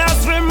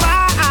 tears from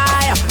my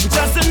eye.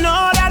 Just to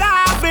know that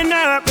I've been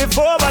hurt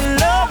before, but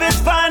love is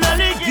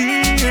finally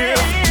here.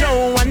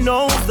 No one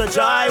knows the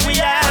joy we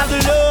have, the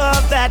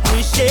love that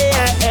we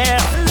share.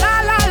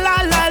 La la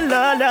la la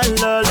la la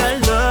la la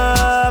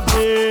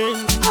loving.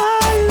 I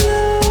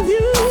love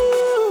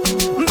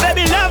you,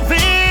 baby. Love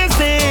is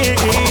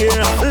here.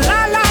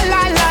 La la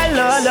la la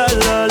la la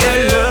la la.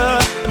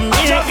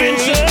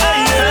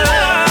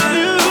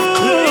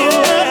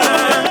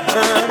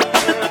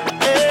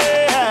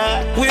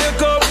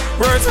 Wake up,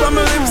 words from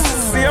my lips,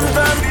 same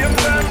time.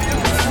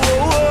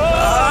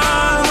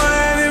 All my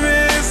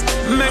enemies,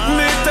 make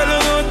me tell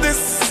you this.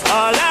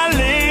 All I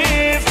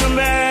live to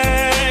me.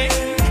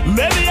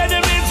 Maybe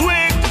enemies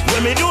weak,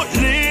 when me do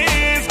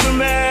live to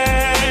me.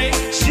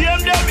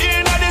 Shame them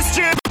in the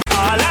street.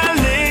 All I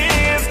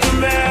live to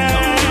me.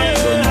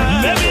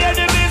 Maybe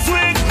enemies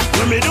weak,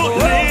 when me do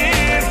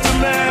live to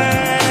me.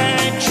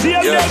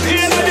 Shame them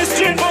in the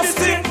street.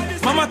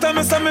 Mama tell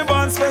me say me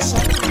born special,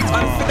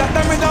 and for that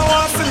time me don't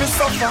want to see me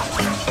suffer.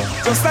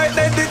 Just like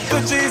they did to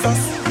Jesus.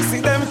 See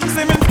them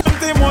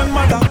him one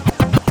mother.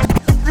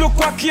 Look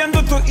what Cain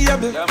do to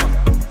Abel,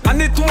 and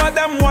the two of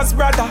them was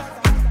brother.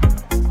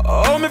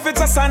 Oh, me fit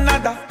just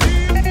another.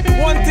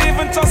 Won't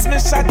even trust me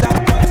shatter.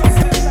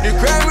 The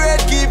crime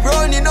rate keep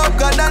running up,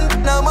 God,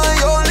 and now my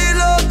only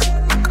luck.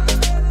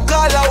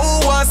 God,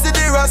 who wants to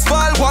the rest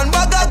fall? One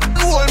bag of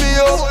hold me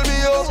up.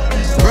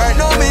 Right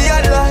now me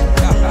alive.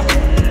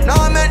 Now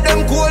I make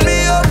them call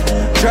me up.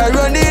 Try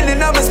running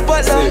in on my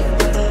spotlight.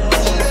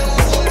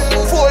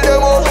 Fold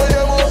them up.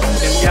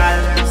 Them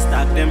gal,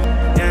 stack them.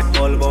 Yeah,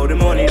 all about the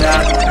money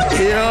now.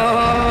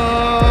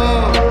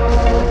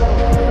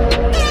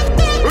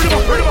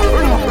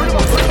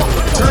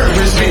 Turn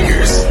your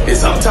speakers.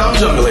 It's Uptown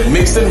Jungle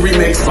mixed and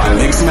remixed by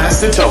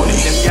Mixmaster Tony.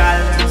 Them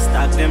gal,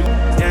 stack them.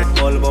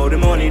 Yeah, all about the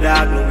money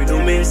dog, no we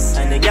don't miss.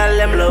 And the gal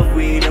them love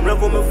we, them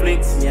love when we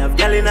flicks. Me have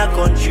gal in a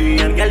country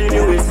and gal in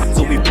the west.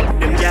 So we put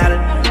them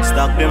gal,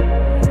 stock them.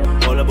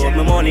 All about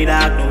my money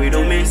dog, no we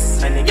don't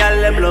miss. And the gal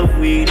them love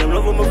we, them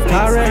love when we flicks.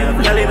 Me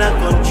have gal in a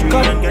country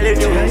and gal in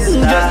the west.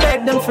 Just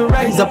beg them to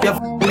rise up your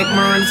make me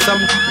run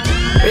some.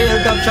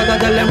 Real top sugar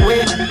tell them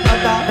wait.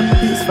 I got them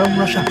peace from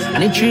Russia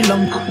and it's Sri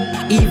Lanka.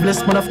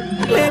 Eveless motherfucker.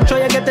 Make sure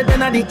you get it in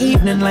the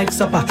evening like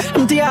supper.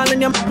 Empty all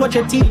in your watch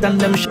your teeth and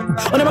them shit.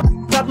 On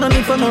them got no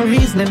need for no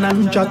reasoning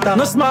and chatter.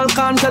 No small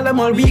can tell them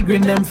all we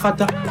green them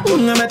fatter.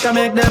 I better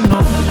make them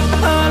know.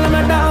 All of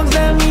my dogs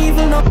them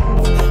evil no.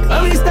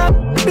 When we stop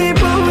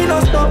people we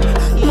don't stop.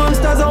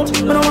 Monsters out,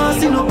 we don't want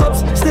to see no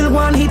cops. Still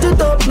one hit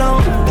it up now.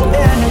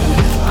 Yeah.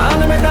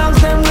 All of my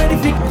dogs them ready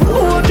for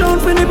watch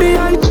out for the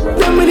behind.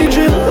 Them with the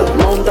drill.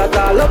 Mount that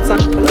all up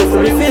and go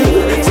for the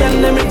field.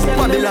 Send them in.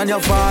 Babylon you're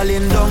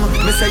falling down.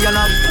 Me say you're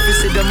not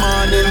visit the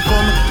morning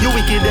come. You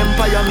wicked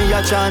empire me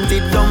a chant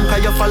it down.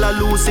 Cause you follow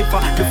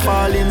Lucifer, the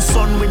falling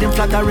sun. With him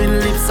flattering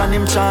lips and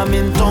him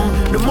charming tongue.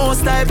 The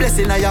most high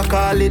blessing I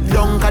call it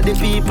down. Cause the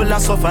people are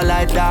suffer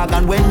like dog.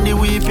 And when the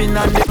weeping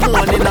and the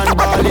mourning and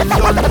balling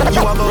done,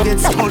 you are gonna get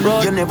spun.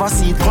 You never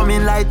see it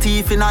coming like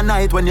thief in a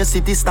night. When your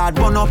city start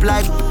burn up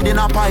like in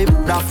a pipe.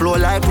 That flow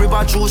like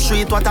river through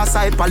street. What a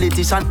sight.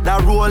 Politician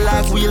that roll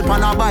like wheel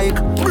pan a bike.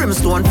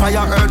 Brimstone,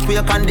 fire,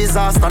 earthquake and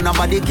disaster.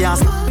 Nobody can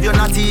stop. You're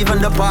not even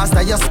the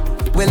pastor. You're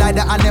we like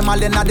the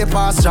animal in the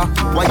pasture.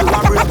 Why you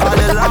a break all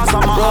the laws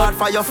of my heart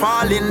for you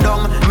falling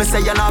down? Me say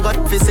you not got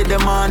to see the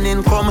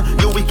morning come.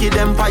 You wicked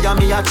empire,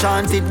 me a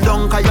chant it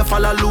down. Cause you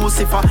follow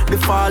Lucifer, the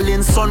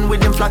falling sun.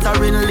 With him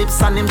flattering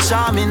lips and him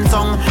charming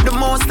tongue. The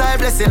most high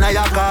blessing I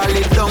call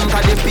it down.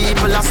 Cause the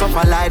people are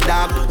suffer like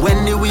dog.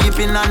 When the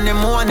weeping and the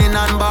mourning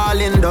and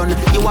balling done,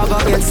 you a go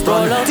get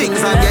stunned.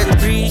 Things are get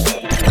free.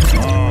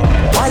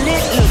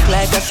 Wallet look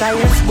like like a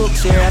science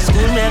books here at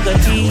school me go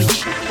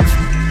teach.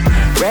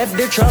 Rev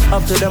the truck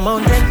up to the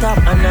mountain top,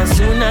 and as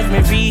soon as me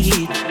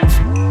reach,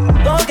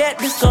 go get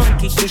the sun,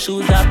 kick the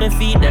shoes off my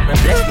feet, then I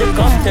bless the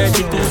cup,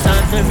 32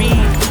 songs me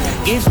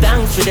read. Give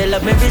thanks for the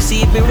love me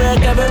receive, me work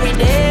every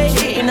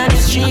day in the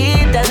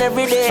street, and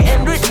every day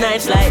end with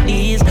nights like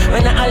these.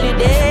 When a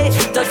holiday,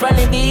 touch from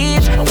the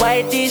beach, a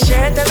white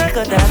t-shirt and a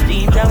cut off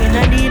jeans, and we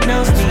not need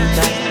no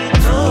sneakers.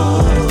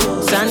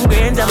 Sun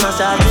grains and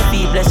massage the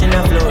feet, blessing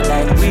a flow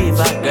like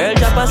river. Girl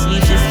drop a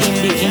sleep, she steam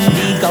the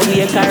indica,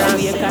 we a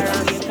car.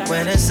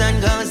 When the sun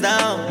goes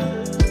down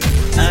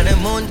and the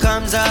moon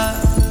comes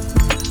up,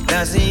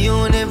 that's the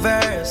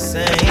universe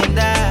saying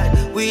that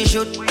we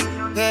should,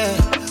 yeah.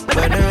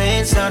 When the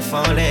rain start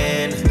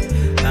falling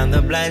and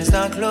the blinds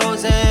start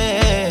closing,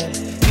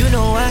 you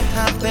know what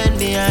happened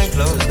behind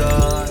closed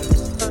doors.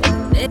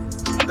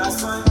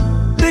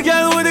 The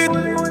girl with it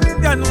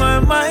on my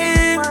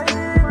mind,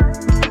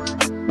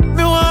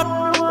 me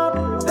walk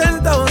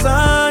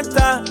 10,000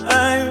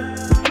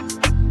 times.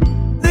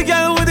 The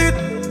girl with it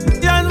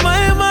on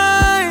my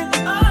mind,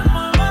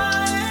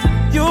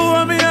 you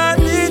want me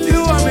heartbeat,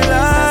 you want me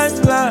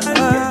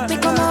lifeline. Me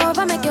come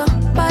over, make your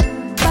bad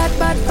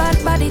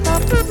body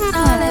top.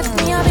 Now left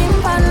me a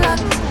bim pan lock.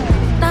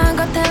 Now I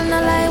go tell no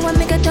lie when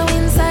me get you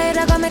inside.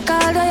 I go make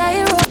all the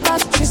hero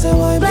back. She said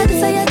why baby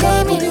say you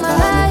came in my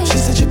life. She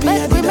said you be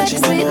a we make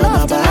sweet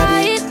love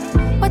tonight.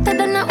 Wetter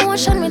than the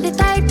ocean with the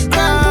tide. Can't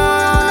go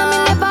around and me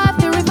never have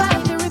to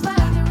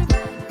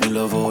revive. Me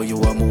love how you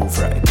a move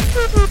right.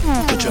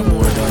 Touch you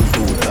more than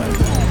two times.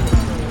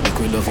 Make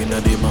we love inna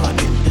the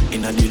morning,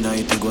 inna the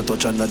night. You go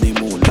touch under the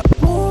moonlight.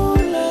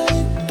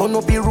 Turn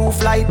up the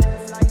roof light.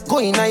 Go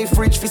in a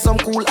fridge for some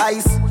cool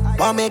ice.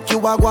 Wanna make you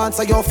a go on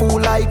so you're full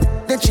light.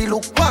 Then she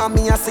look for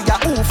me and say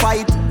who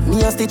fight.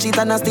 Me a stitch it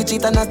and a stitch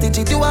it and a stitch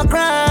it. You a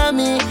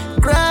Grammy.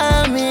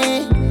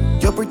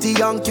 You're pretty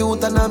young,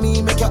 cute and a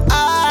me make you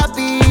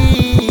happy.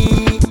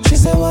 She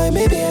said why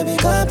me baby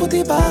can't put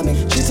it by me.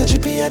 She said she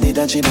pay a did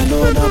and she don't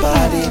know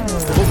nobody.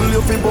 Bubble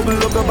up and bubble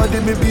up your body,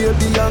 me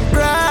baby and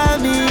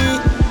Grammy.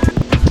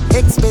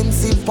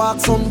 Expensive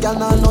park, some gal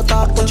nah no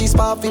talk. Touchy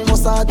spark, fit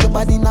massage your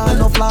body nah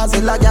no flaws.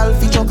 Tell a gal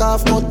fi chuck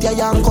off, cut your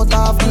young cut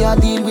off. Me a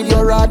deal with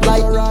your rod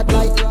like.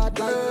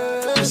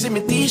 You see me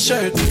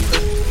t-shirt,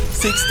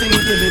 16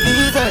 give me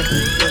leave her.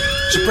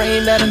 She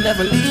praying that I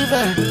never leave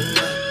her.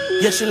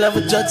 Yeah, she love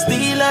a drug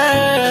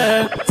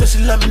stealer. So she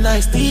love a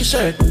nice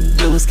t-shirt.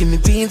 Blue skinny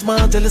jeans,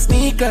 Margiela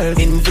sneakers.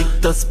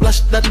 Invictus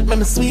splash that make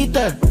me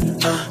sweeter.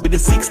 With the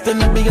 16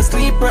 to be a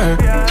sleeper.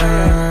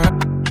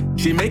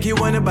 She make you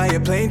wanna buy a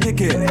plane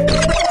ticket. Turn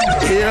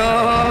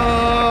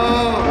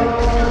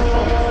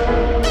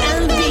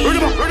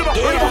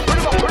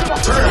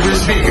up your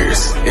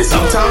speakers. It's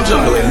Uptown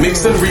Jungle and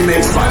mixed and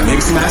remixed by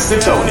Mixmaster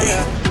Tony.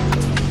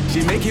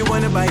 She make you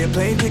wanna buy a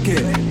plane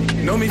ticket.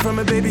 Know me from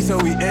a baby, so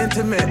we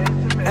intimate.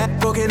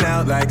 Act poking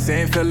out like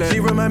St. Philip. She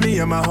remind me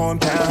of my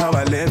hometown, how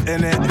I live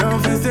in it.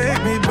 Don't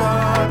forsake me,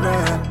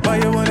 Barbara. Why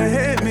you wanna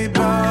hit me,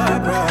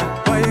 Barbara?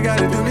 Why you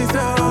gotta do me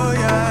so,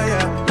 yeah,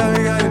 yeah. Why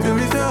you gotta do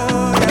me so,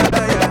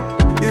 yeah,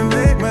 yeah. You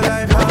make my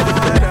life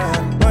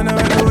harder. Wanna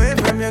run away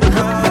from your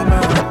karma.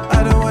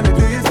 I don't wanna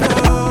do you so,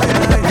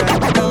 yeah,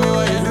 yeah. Tell me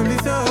why you do me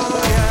so,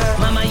 yeah.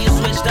 Mama, you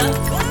switched up.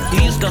 You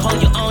used to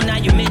hold your own, now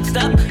you mixed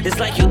up. It's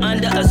like you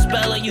under a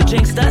spell or you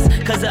jinxed us.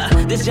 Cause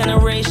this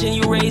generation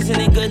you raising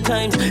in good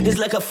times is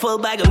like a full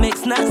bag of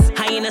mixed nuts.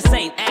 I ain't a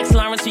saint, ask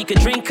Lawrence we could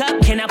drink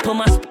up. Can I pull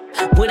my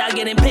without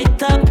getting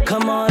picked up?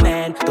 Come on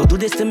man, don't do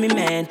this to me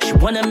man. She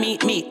wanna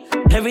meet me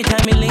every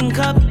time we link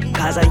up.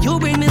 Cause you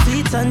bring me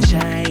sweet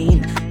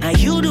sunshine, and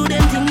you do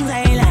them things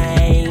I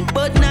like.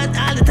 But not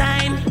all the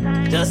time,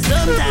 just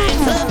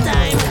sometimes.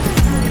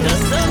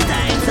 Just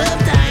sometimes.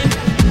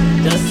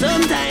 Just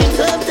sometimes.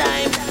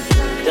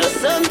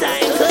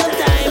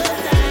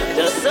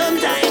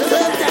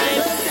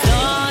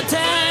 Don't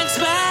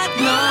expect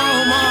no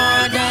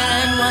more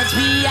than what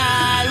we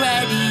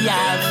already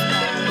have.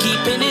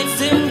 Keeping it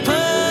simple.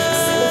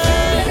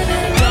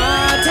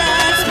 Don't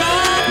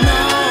expect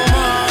no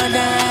more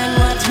than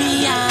what we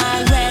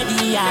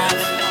already have.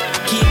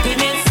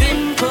 Keeping it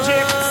simple.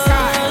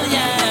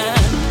 Yeah.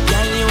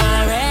 Girl, you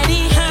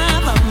already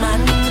have a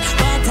man,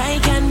 but I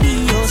can be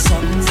yours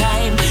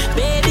sometime.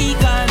 Baby,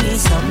 call me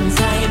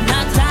sometime.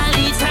 Not all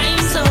the time,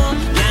 so.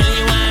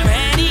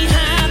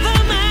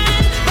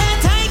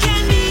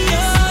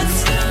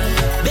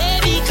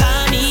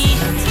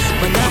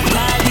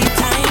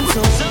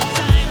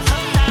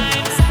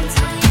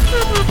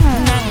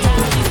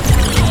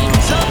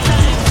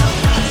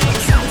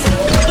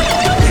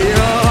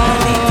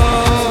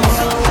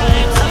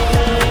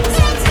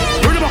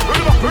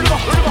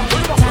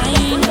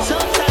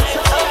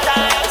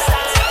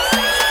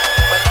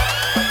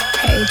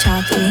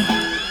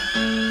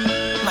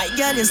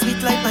 You're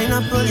sweet like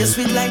pineapple, you're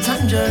sweet like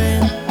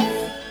tangerine.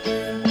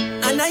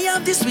 And I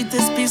have the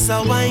sweetest piece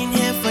of wine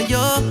here for you.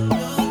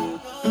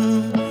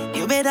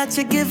 You way that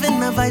you're giving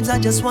me vibes, I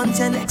just want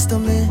you next to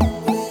me.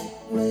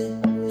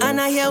 And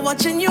I hear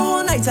watching you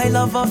all night, I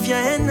love off your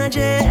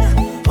energy.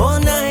 All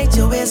night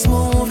your waist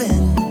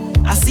moving,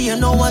 I see you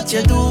know what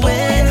you're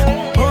doing.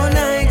 All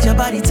night your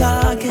body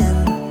talking.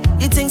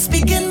 You think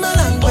speaking my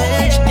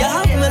language. You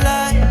have me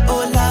like,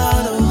 oh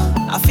Lord,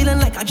 oh. I'm feeling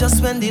like I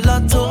just won the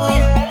lotto.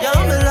 You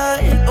have me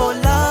like, oh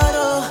Lord,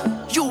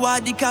 oh. You are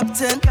the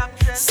captain.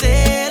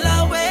 Sail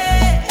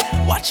away.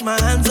 Watch my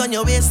hands on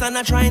your waist and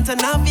I'm trying to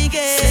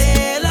navigate.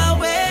 Sail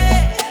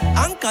away.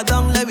 Anchor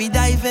down, let me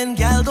dive in.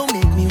 Girl, don't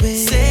make me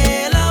wait.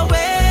 Sail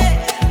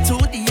away. To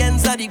the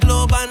ends of the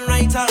globe and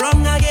right or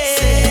wrong again.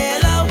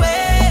 Sail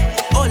away.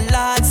 Oh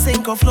Lord,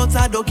 sink or float,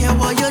 I don't care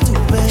what you're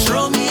doing.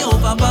 Throw me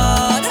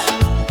overboard.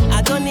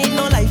 I don't need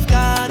no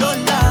lifeguard, oh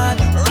Lord.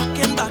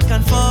 Rocking back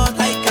and forth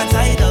like a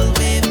tidal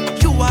wave.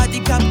 You are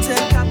the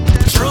captain.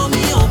 Throw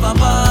me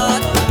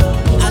overboard.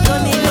 I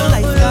don't need no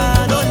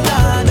lifeguard, oh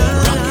Lord.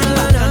 Rocking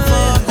back and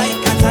forth like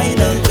a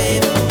tidal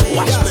wave.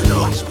 Watch me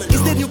now.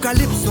 It's the new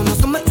calypso, no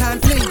summertime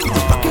fling.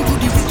 Rocking to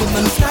the rhythm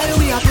and the style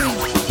we are bring.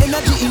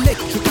 Energy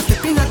electric, I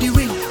step in at the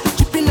ring.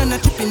 Chipping and a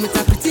chipping with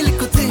a pretty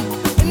little thing.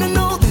 And I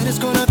know that it's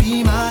gonna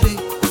be my day.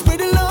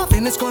 Spreading love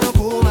and it's gonna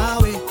go my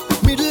way.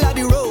 Middle of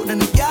the road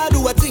and if y'all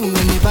do a thing,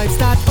 when the vibes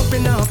start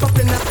popping up,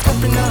 popping up,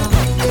 popping up.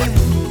 Yeah.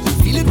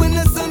 Feel it when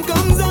the sun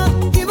comes up,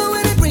 even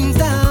when it brings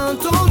down.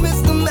 Don't miss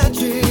the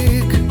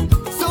magic.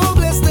 So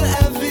blessed to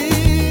have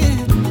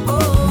it.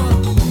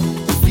 Oh,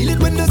 feel it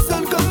when the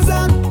sun comes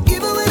up,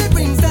 even when it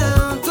brings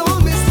down.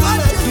 Don't miss the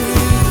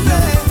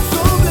magic. So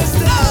blessed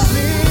to have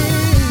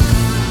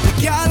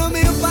it. Y'all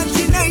me up and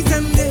she night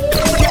and day.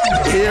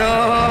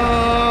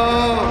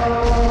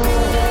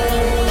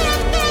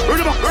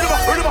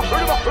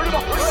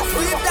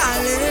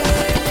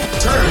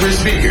 Turn up your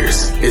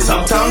speakers. It's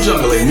Uptown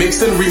Juggling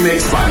mixed and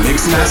remixed by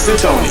Mixmaster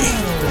Tony.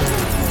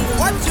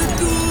 What you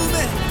do,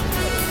 man?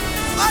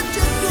 What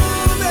you do,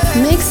 man?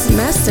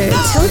 Mixmaster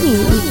Tony.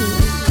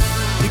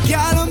 The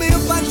girl me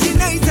up and she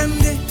night and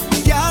day. The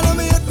girl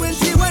me up when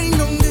she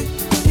wind on day.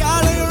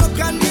 Girl you rock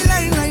and the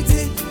line right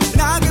there.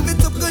 Now give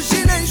it up 'cause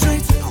she nice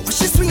right. Now when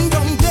she swing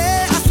down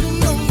there, I swing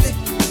down there.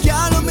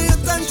 Girl me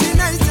up and she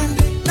nice and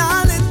day.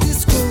 Now let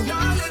this go.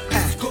 Now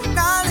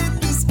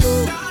let this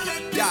go.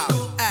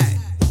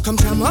 Come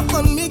jam up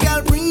on me,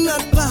 girl, bring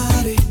that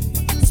body.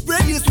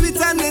 Spread your sweet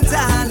and the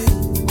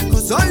darling.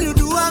 'Cause all you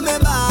do I'm a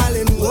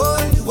ballin'.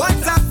 Boy,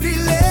 what a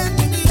feeling.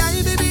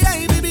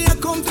 Baby, I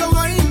come to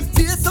wine.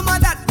 See some of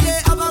that, yeah,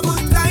 have a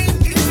good time.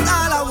 It's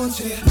all I want,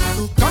 yeah.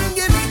 So come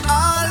give me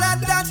all of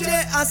that,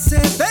 yeah. I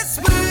say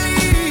best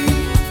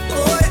believe.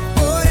 Oh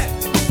yeah.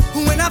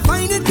 When I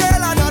find it,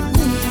 girl, I'm not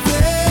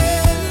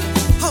moving.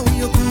 How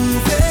you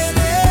moving,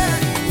 yeah.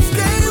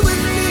 Stay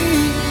with me.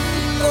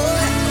 Oh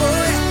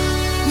yeah.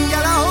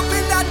 Girl, I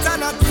hoping that I'm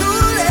not too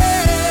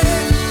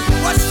late.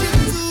 What she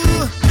do?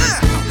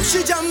 She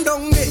jam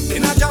down there,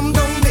 then I jam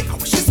down there.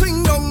 She swing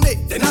down there,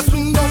 then I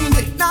swing down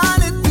there. Now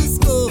let this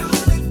go,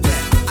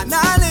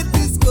 now let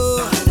this go.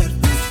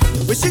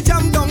 When she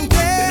jam down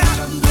there,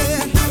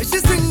 when she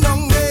swing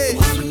down there.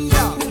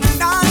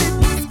 Now let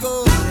this go,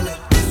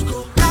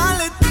 now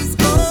let this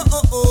go.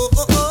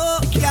 Oh.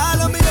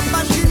 Girl, me up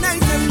and she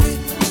nice and day.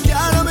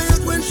 Girl, me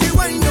up when she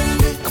wind down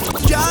there.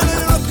 Girl, me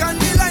rock on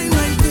the line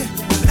right there.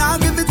 Now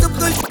give it up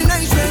 'cause she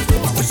nice right.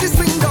 When she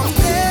swing down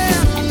there,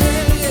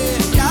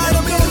 girl,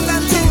 me up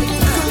and she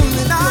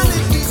now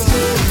let this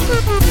go,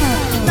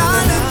 now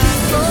let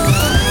this go.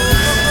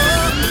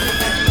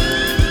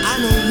 I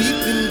know we've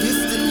been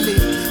distant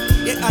lately,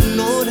 yeah, I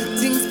know that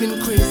things been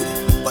crazy,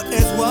 but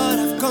that's what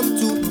I've come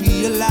to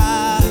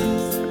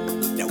realize.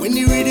 That when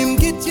the rhythm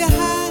gets you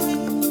high,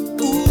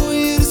 ooh,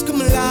 you just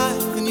come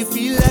alive, and you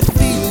feel that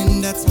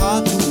feeling that's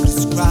hard to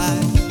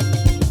describe.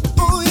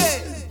 Oh yeah,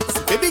 so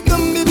baby come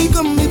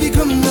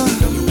now.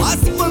 You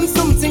ask for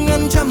something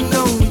and jam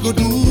down. We go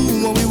do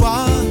what we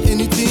want,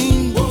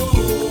 anything.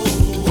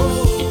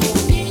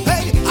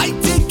 Hey, I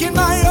taking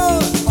my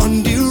road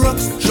on the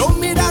rocks. Show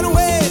me that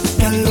way,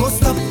 and don't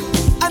stop.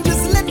 And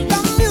just let the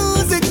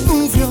music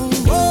move you.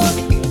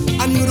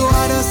 And you don't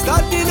wanna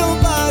study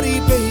nobody,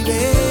 baby.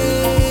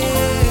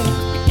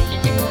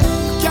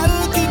 Girl,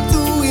 keep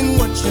doing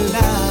what you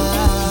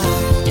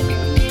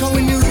like. 'Cause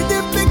when you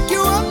rhythm pick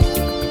you up,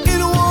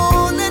 it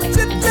won't let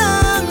you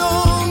down.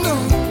 No.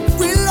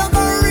 We'll have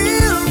a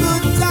real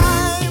good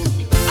time.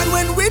 And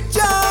when we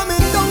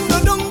jamming, dong,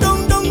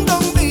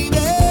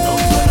 baby.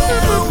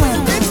 When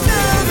we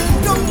jamming,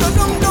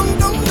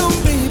 dong,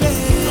 baby.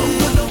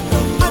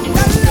 And I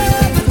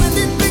love it when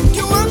it pick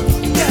you up,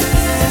 yeah.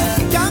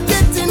 Can't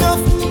get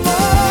enough.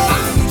 Oh,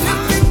 it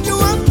pick you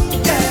up,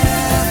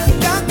 yeah.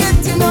 Can't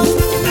get enough.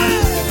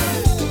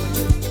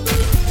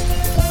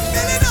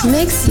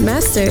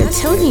 Mixmaster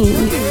Tony.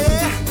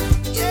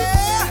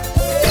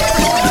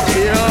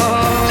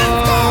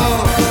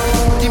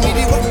 Give me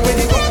the work,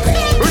 ready work.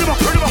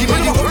 Give me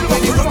the work,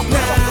 ready work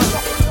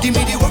now. Give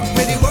me the work,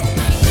 ready work.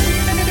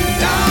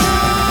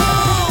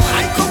 Now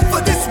I come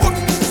for this work.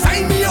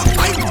 Sign me up,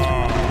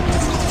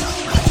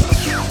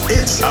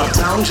 It's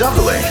Uptown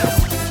Juggling.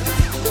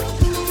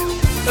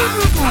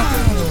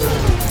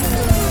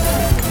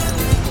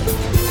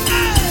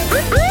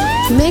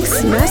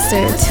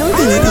 Mixmaster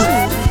Tony.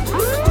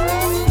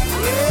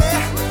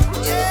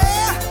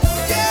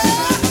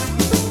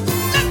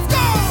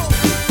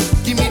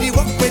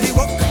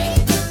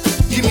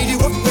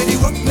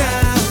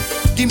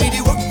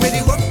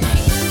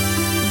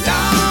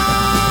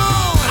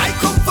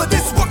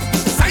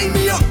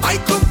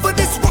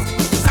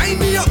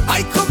 up,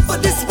 I come for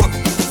this work.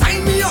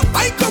 Sign me up,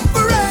 I come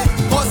for it.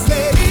 Boss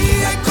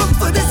lady, I come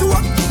for this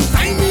work.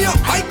 Sign me up,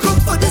 I come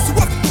for this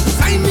work.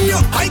 Sign me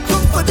up, I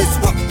come for this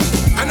work.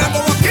 And I'm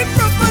working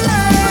properly.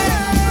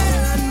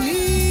 All I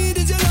need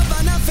is your love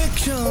and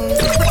affection.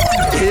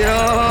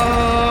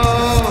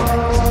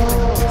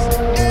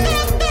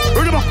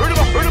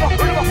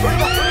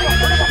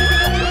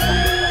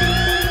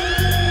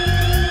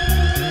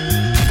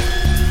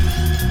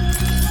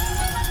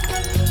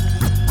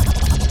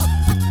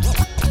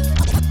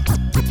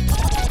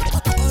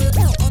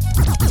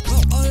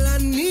 All I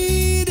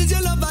need is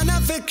your love and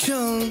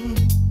affection.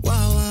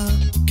 Wow, wow.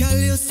 Girl,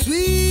 you're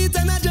sweet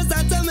and I just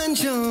had to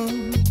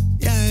mention.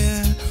 Yeah,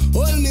 yeah.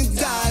 Hold me,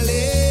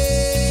 darling.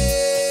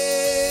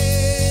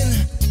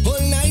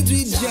 All night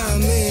we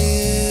jamming.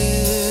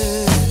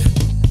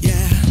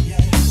 Yeah.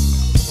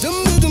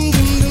 Dum dum dum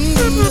dum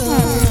dum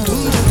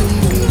dum dum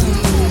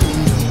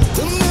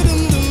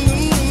dum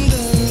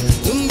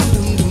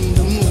dum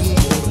dum.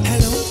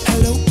 Hello,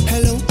 hello,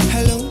 hello,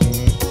 hello.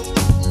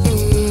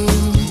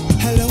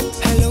 Hello,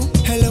 hello,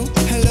 hello,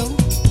 hello.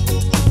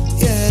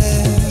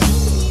 Yeah.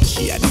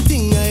 She had the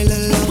thing I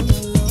love.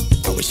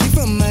 Where she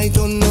from, I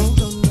don't know.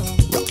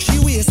 Rock she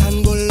waist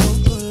and go low.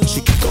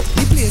 She kick up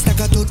the place like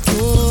a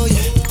toto,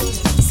 yeah.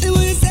 Say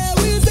what you say,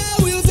 what you say,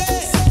 what you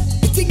say.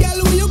 Pretty girl,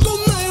 will you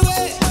come my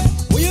way?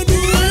 What you do,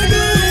 what you do,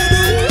 what you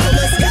do.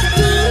 Let's get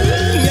to it.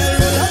 Girl,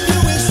 roll up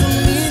your waist from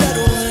me, that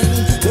one.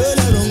 Turn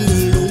around,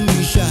 girl, don't be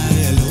shy.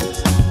 Hello,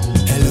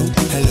 hello,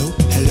 hello,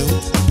 hello.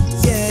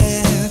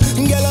 Yeah.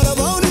 Girl, all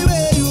about the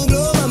way you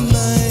blow my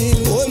mind.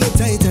 Hold me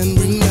tight and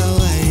bring the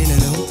wine.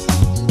 Hello,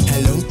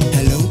 hello,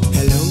 hello,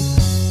 hello.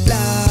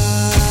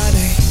 Lord,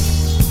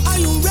 are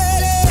you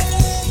ready?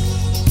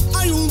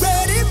 Are you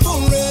ready for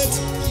it?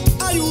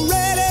 Are you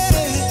ready?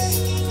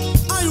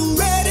 Are you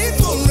ready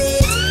for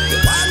it? You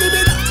want me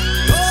to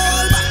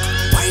roll back,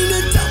 wind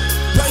it up,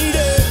 right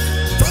there,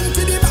 front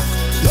to the back,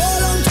 no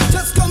long,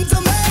 just come to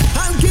me.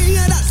 I'll give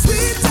you that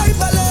sweet type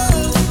of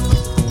love,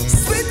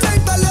 sweet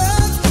type of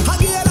love. I'll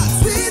give you that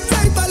sweet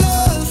type of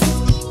love,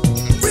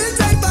 real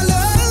type of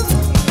love.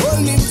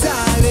 Hold me,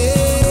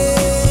 darling,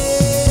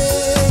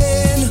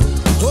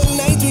 all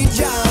night we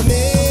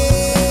jamming.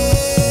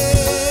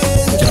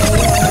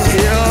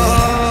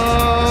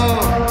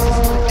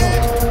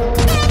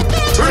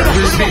 Turn up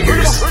your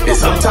speakers.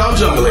 It's Uptown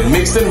Jungle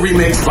mixed and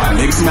remixed by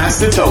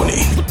Mixmaster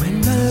Tony.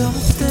 When I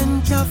lost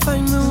and can't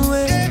find my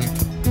way,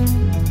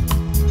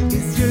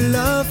 it's your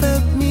love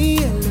help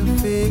me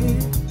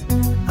elevate.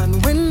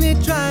 And when they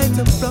try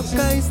to block,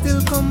 I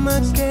still come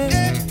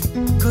again.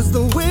 Cause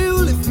the way you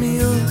lift me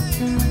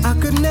up, I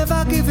could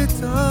never give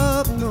it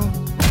up, no.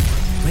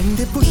 When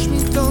they push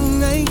me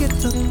down, I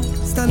get up.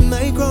 Stand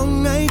my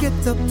ground, I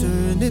get up.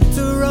 Turn it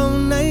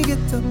around, I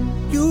get up.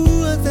 You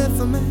are there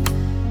for me.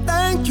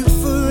 Thank you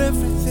for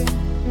everything.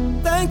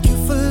 Thank you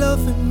for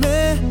loving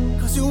me.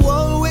 Cause you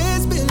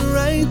always been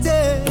right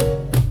there.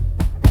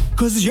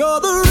 Cause you're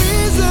the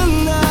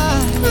reason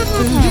I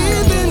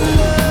believe in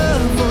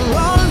love. For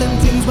all them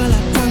things, well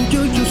I thank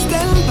you, you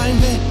stand by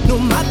me. No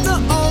matter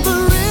all the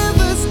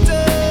rivers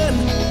turn,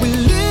 we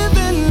live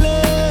and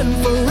learn.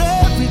 For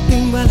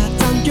everything, well I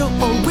thank you,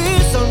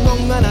 always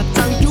along. And I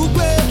thank you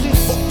greatly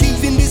for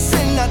giving this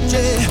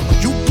energy.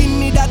 You give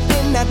me that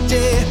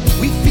energy.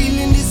 We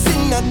feeling this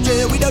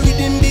energy with a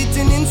rhythm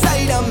beating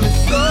inside of me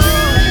soul.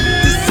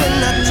 This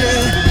energy,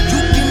 you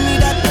give me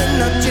that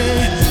energy.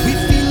 We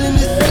feeling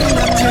this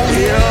energy.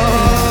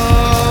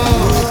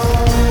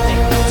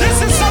 This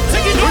is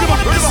something you don't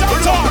want to miss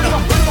out on.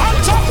 I'm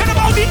talking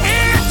about the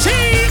air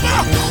team.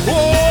 Oh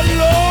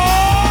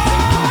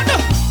Lord!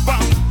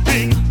 Bam,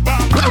 bing,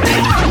 bam,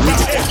 bing, bam.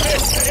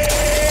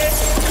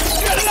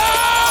 You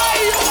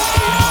lie!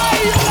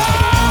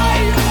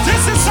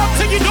 This is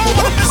something you don't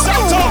want to miss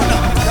out on.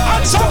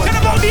 I'm talking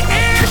about the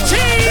air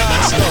team.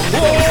 Oh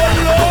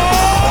Lord!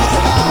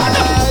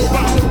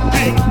 Bam,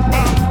 bing,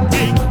 bam,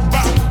 bing,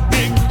 bam,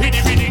 bing,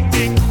 hiddy, ding,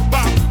 ding,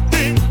 bam,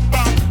 ding,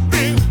 bam,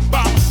 bing,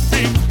 bam,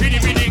 ding, hiddy,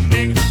 ding,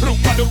 ding.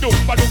 Rumba dum dum,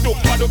 ba dum dum,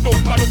 ba dum dum,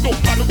 ba dum dum,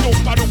 ba dum dum,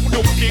 ba dum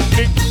dum, ding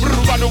ding.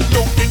 Rumba dum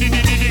dum, ding ding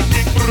ding ding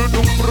ding, dum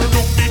dum,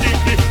 ding ding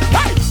ding.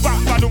 Hey,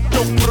 ba dum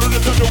dum, dum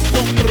dum,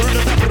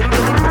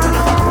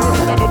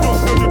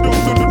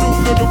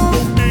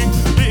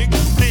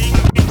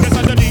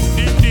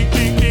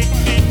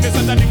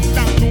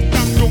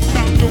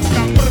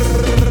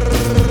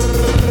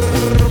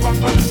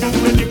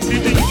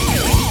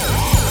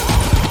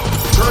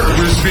 Turn up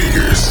your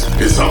speakers.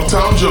 It's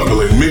Uptown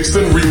Jungle mixed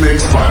and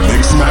remixed by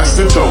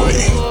Mixmaster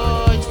Tony.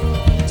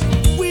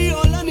 We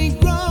all on the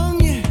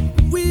ground, yeah.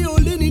 We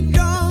holding it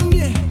down,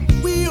 yeah.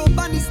 We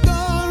open the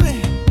story.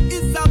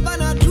 It's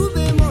Havana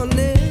Juve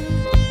morning.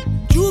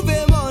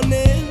 Juve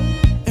morning.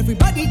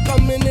 Everybody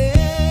coming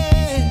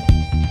in.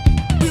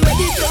 We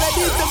ready to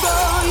go,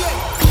 yeah.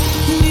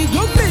 We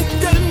gon' make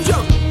them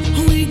jump.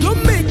 We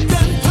gon' make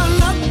them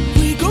turn up.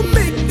 We gon'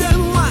 make them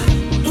wild.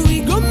 We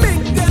gon'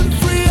 make them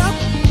free up.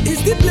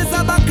 It's the place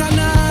of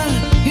Bacchanal.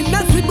 In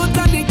that sweet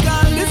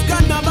botanical, this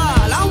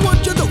carnival. I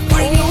want you to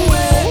find your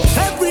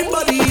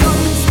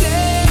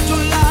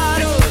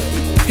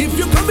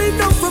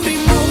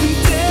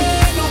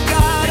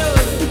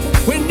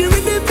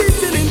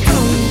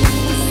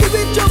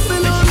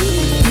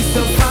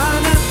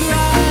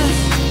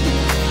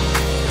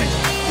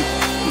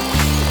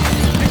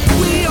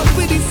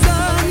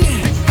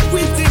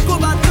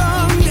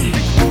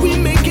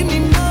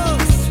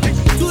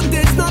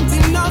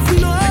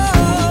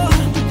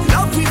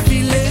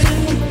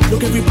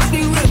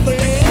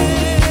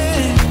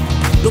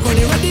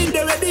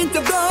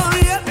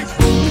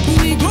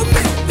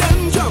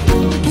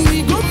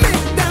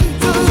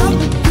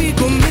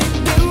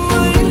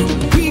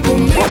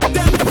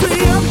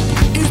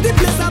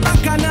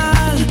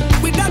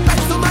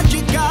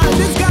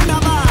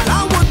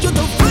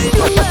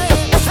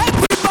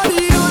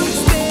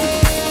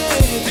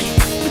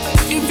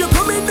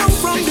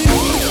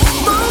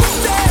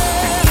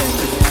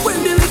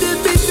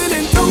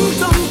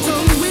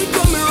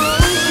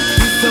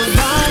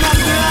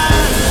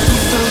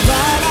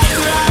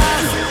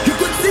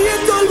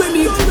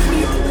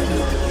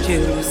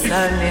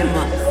Jerusalem.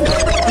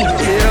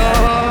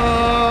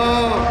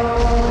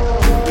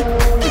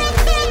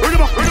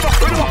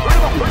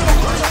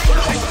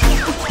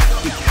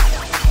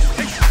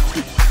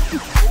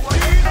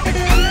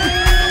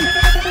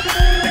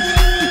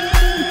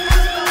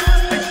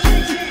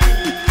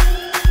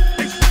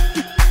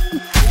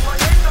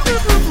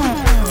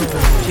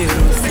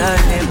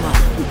 Jerusalem,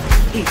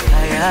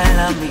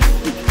 ikayalami,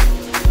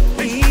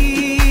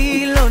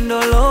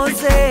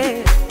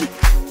 ilondoloze,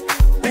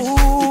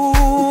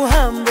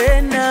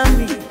 uhambe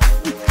nami,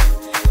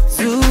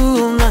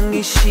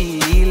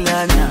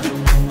 zungangishilana.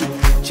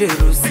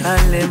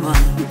 Jerusalem,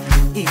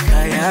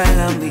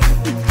 ikayalami,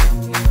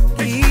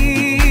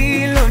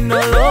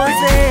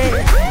 ilondoloze,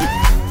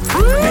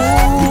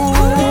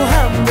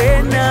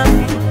 uhambe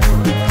nami,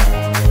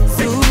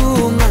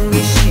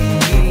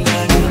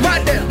 zungangishilana.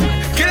 Madam,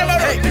 get him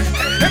out. Hey,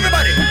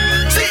 everybody,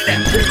 see that.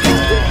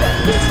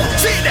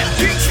 See that,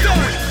 Kingston.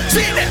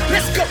 See that,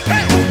 let's go.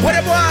 Hey,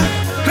 whatever,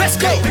 let's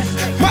go.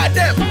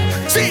 Madam,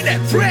 see that,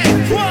 red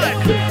one.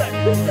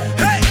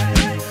 Hey,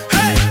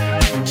 hey.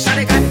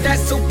 Shawty got that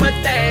super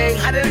thing,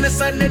 hot in the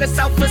sun in the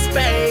south of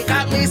Spain.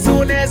 Got me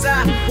soon as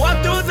I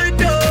walk through the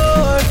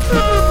door.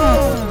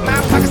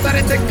 My pocket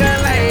started to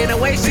lane, the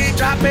way she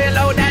drop it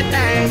low that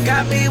thing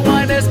got me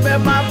wanna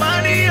spend my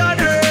money on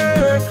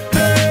her.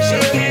 She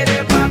get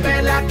it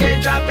poppin', lock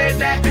it, drop it,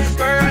 that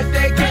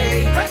birthday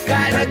cake.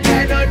 Got a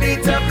candle,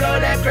 need to blow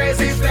that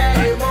crazy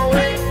flame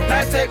away.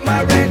 I take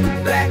my red,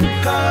 black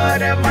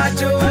card and my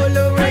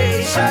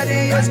jewelry.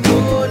 Shawty is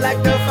cool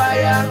like the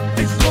fire,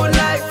 cool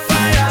like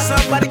fire.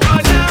 Somebody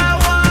call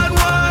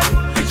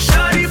 911.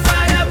 Shawty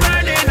fire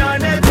burning on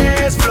the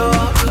dance floor.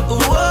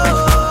 Whoa.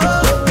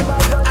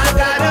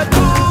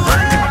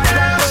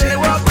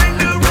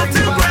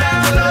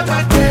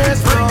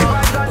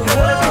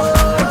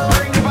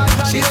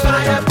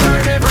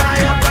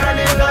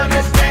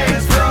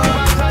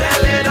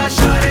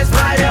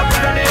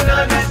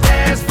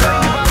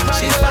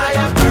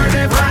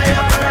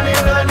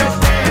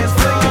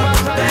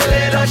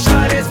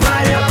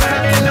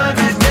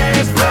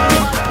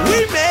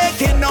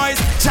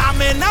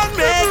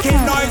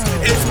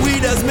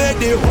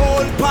 The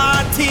whole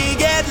party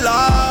get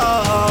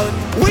loud.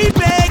 We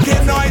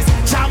making noise,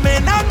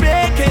 jamming and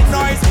making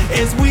noise.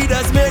 It's we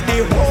just make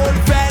the whole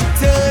fed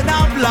turn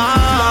up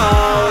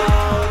loud.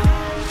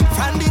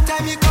 From the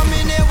time you come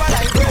in here while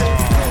I pray,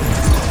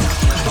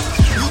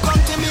 you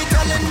come to me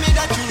telling me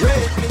that you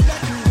rate me.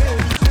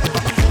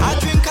 I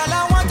drink all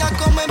I want, I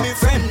come with me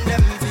friend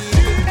them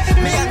feel.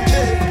 Me and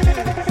Jay,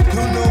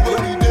 you know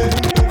what we do.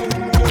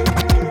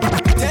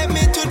 Take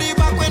me to the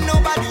back when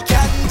nobody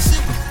can see.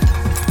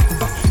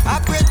 I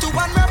pray to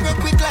one real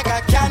quick like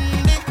a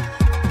candy.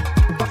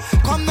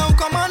 Come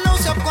on, no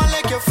stop going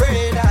like you're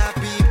afraid of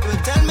people.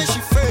 Tell me she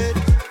afraid.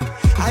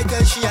 I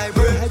tell she I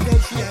break.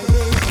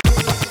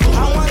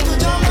 I want to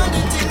jump on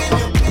the thing in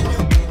you.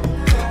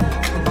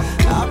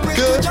 I pray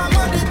to jump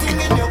on the thing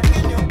in you.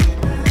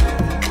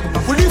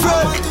 I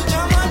want to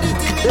jump on the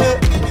thing in you.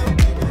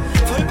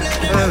 Full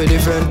play. We're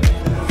different.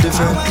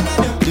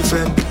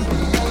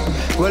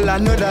 Well, I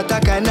know that I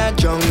kinda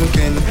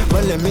drunken,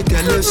 but let me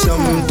tell you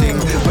something.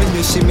 When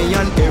you see me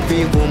on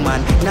every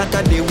woman, not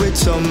a day with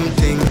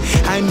something.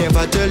 I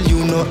never tell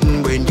you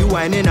nothing when you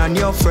whining on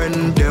your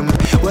friend them.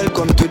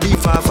 Welcome to the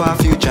far, far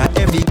future.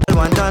 Every girl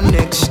want a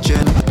next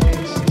gen.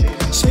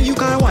 So you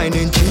can't whine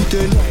and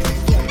cheating.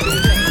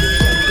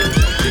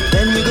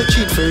 Then you go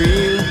cheat for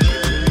real.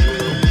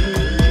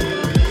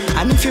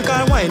 And if you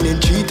can't whine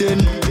and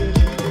cheating,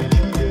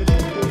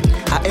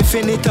 I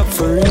effing it up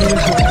for real.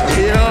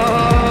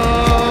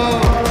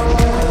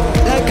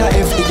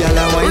 If the girl I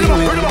whine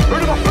with,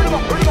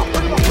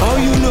 all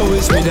you know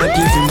is me that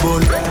give him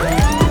bone.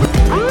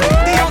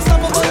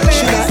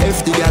 She that if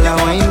the girl I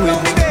whine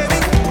with,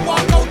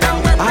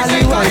 all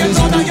you whine is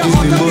me that give him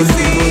bone.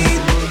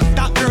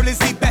 That girl is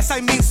the best,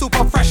 I mean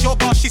super fresh, oh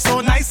gosh, she's so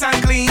nice and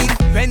clean.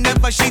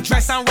 Whenever she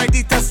dress and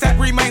ready to step,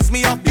 reminds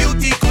me of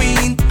beauty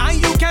queen.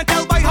 And you can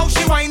tell by how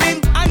she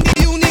whining and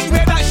the unique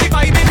way that she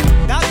vibing.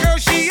 That girl,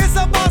 she is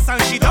a boss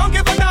and she don't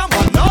give a damn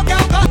what no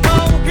girl got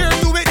now. Here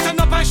to it, turn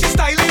up and she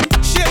styling.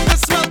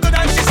 Smell good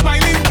and she's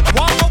smiling.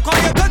 Walk out, call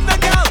you good, my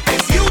girl.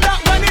 It's you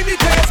that one in the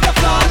place, the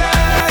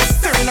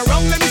flawless. Turn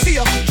around, let me see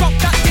you. Drop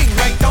that thing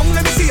right down,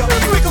 let me see you.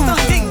 Wiggle that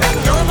thing that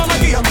your mama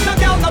give you. No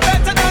girl no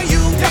better than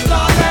you, the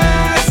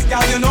flawless.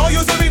 Girl, you know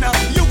you're a winner.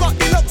 You got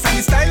the looks and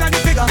the style and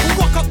the figure.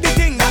 Walk up the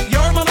thing that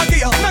your mama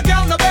give you. No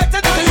girl no better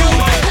than you.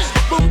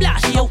 Boom,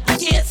 blast, she out the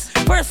gates.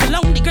 Burst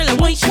along the girl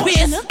and when she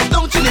waist.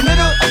 Don't in the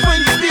middle, I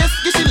find the space.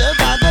 You see love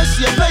bad,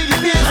 she play the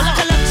bass.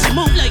 I like she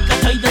move like a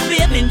tidal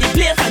wave in the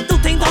place. I do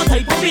things all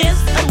type of ways.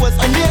 I was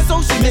amazed,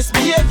 so she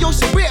misbehaved, yo,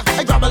 she brave.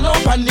 I grab a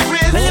lump on the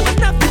wrist. Well, it was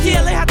not the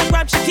tail, I had to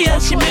grab she tail.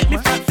 She make me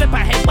front flip,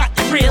 I head back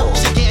the real.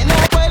 She getting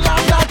up well,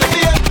 I'm glad to be.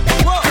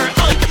 Her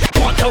eye,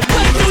 want to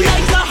run through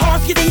like a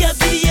horse. Giddy up,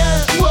 giddy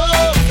up.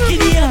 Whoa,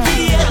 giddy up,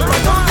 giddy up.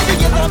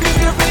 Get up, you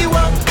feel pretty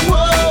well.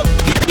 Whoa,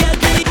 giddy up,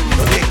 giddy up.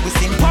 We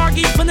sing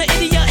party from the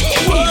idiot.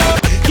 Whoa,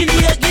 giddy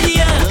up, giddy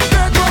up.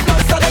 Girl, go,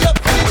 saddle up,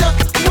 giddy up.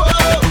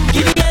 Whoa,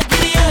 giddy up.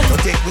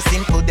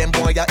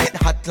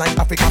 like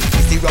Africa.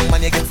 It's the wrong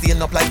man, you get seen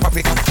up like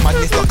Africa.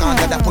 Madness stuck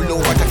under that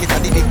pullover jacket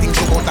and the big thing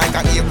show out like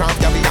an aircraft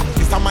carrier.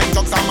 This a my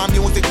drugs and my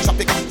music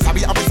traffic.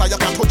 Sorry officer, you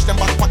can't touch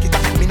them back pocket.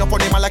 Me no for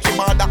them like a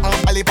border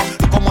and Oliver.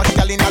 Look how much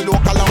gal in a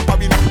local and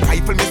foreign.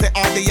 Rifle me say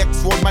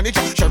RDX road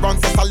manager. Sharon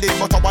say solid,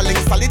 but our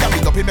link solid. And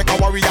me up make a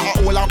warrior, a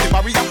whole of the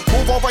barrier.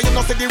 Move over, you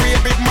know see the real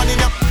big man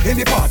in ya.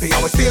 In the party, I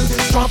was still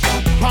strapped.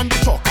 On the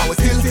truck, I was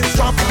still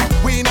strapped.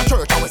 We in a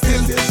church, I was still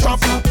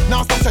strapped.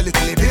 Now stop selling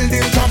till the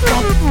building trapped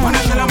up. Man a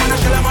shella, man a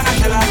shella, man a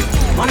shella.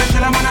 Man a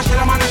shella, man a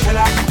shella, man a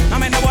shella. Now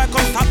make the boy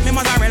come stop me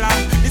mozzarella.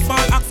 This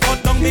small axe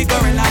cut down me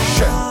gorilla.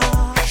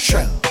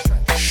 Shell,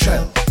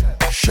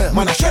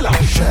 man a shella.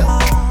 Shell,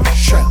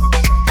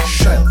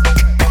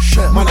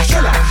 man a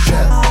shella.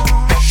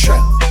 Shell,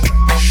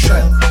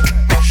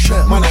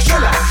 man a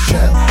shella.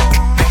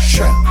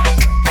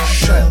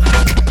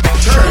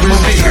 Turntable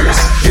Speakers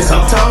is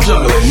Uptown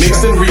Juggling,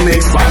 mixed and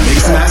remixed by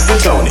Mixmaster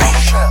Tony.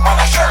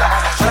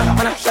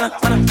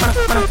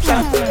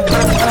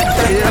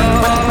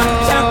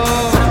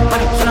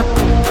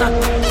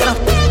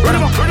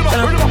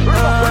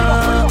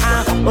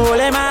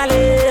 Ole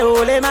male,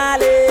 ole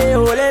male,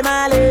 ole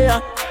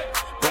male.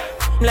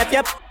 Left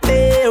your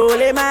play,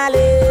 ole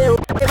male,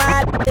 ole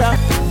male.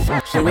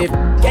 She with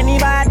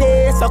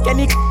anybody, so can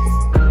you?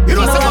 You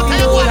don't say what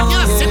kind of one,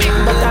 you see me. I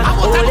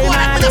want that one,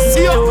 I'm gonna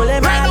see you.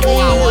 Right now,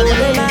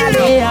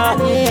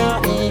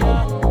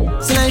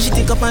 So now she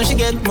take up and she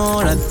get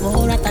more at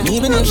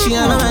even if she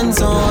have a man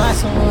so hot.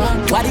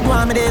 What it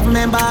want me to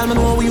remember, I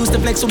know we used to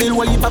flex so we'll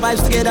whole heap of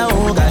vibes together,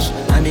 oh gosh.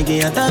 I make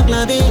it a talk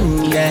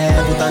loving,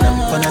 yeah, put on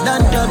up for a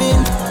done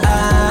dubbing.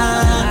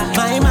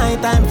 My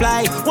time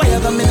fly, why you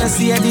come in and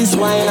see this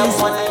while I'm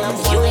fun?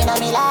 You in a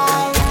me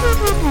life,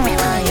 me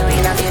want you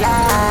in a me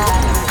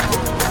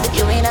life.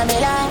 You in a me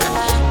life.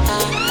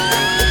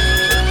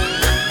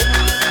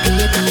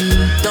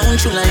 Don't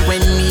you like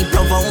when me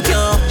provoke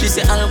you? She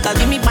say, Alka,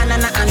 give me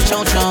banana and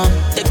chow-chow.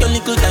 Take your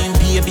little time,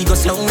 baby, go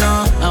slow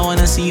now. I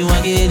wanna see you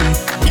again.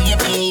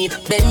 Baby,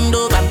 bend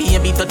over,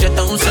 baby, touch your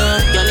toes,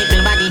 your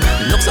little body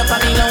looks up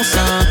at me now,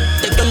 son.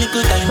 Take your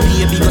little time,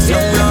 baby, go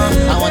slow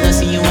now. I wanna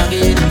see you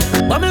again.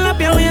 Bubble up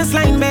your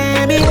waistline,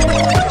 baby.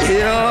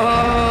 Yo.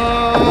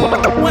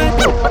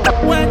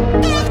 What?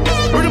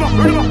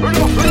 Bring him up.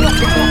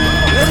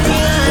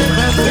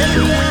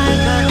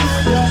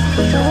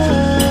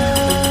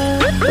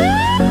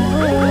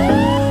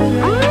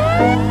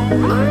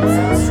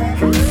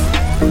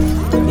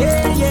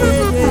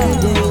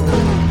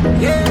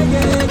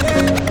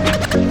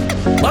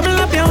 Bubble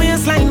up your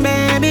waistline,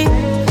 baby.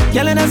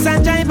 Girl in a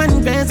sunshine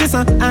and faces,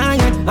 I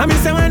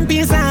miss a one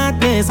piece of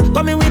hotness.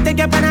 Come in, we take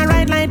you on a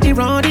ride like the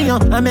rodeo.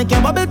 I make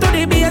you bubble to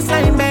the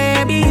baseline,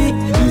 baby.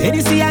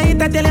 Lady see I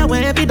hit, I tell you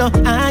where we do,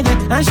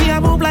 and she a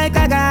move like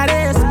a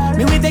goddess.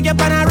 Me we take you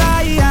on a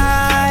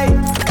ride.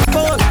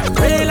 But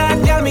pray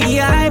like girl, me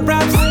high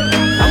props. I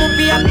won't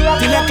be up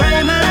till you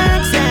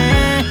climax,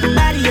 yeah.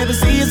 Body every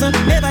season,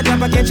 never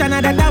drop a catch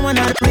another that one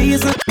not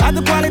reason. Got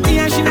the quality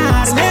and she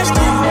not never.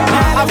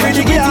 I'm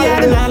pretty good,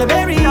 yeah, and all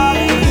very.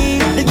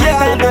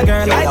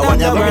 Girl, like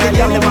that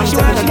girl, she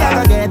want to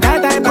get that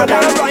type of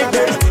girl.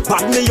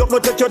 Back me up, no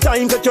take your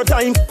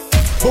time.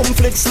 Boom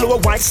flick, slow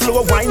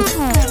wine.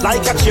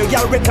 Like a chair,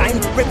 girl, recline.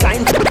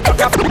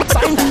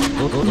 Sign.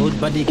 Good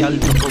body, girl,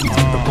 good body,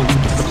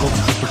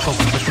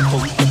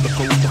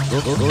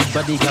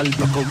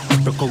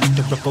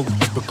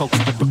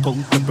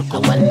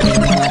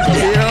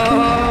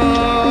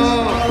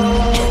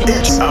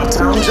 It's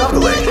Uptown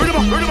Juggling.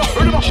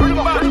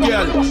 Bad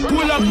girl,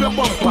 pull up your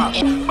bumper.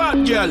 Bad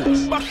girl,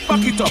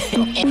 back it up.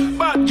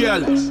 Bad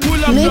girl,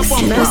 pull up your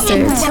bumper.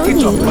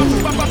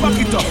 Back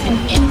it up.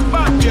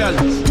 Bad girl,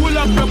 pull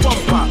up your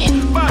bumper.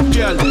 Bad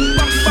girl,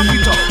 back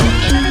it up.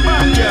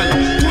 Bad girl,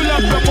 pull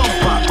up your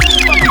bumper.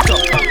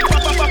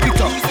 Back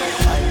it up.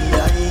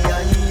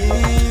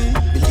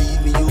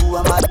 Believe me, you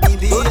are my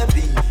baby.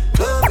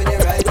 Loving it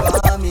right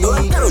for me.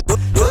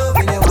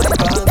 Loving it right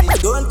for me.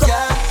 Don't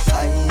come.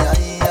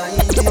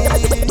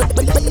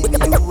 Believe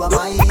me, you are my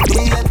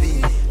baby.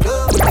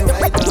 Loving it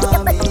right for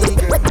me,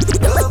 girl.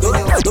 Loving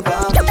it right for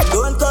me.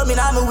 Don't come in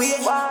on my way.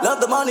 Love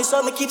the money,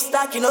 so me keep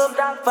stacking up.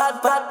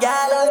 Fat,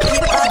 gal,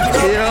 keep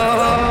packing up.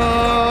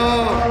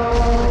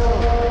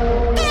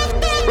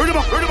 Run him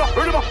up.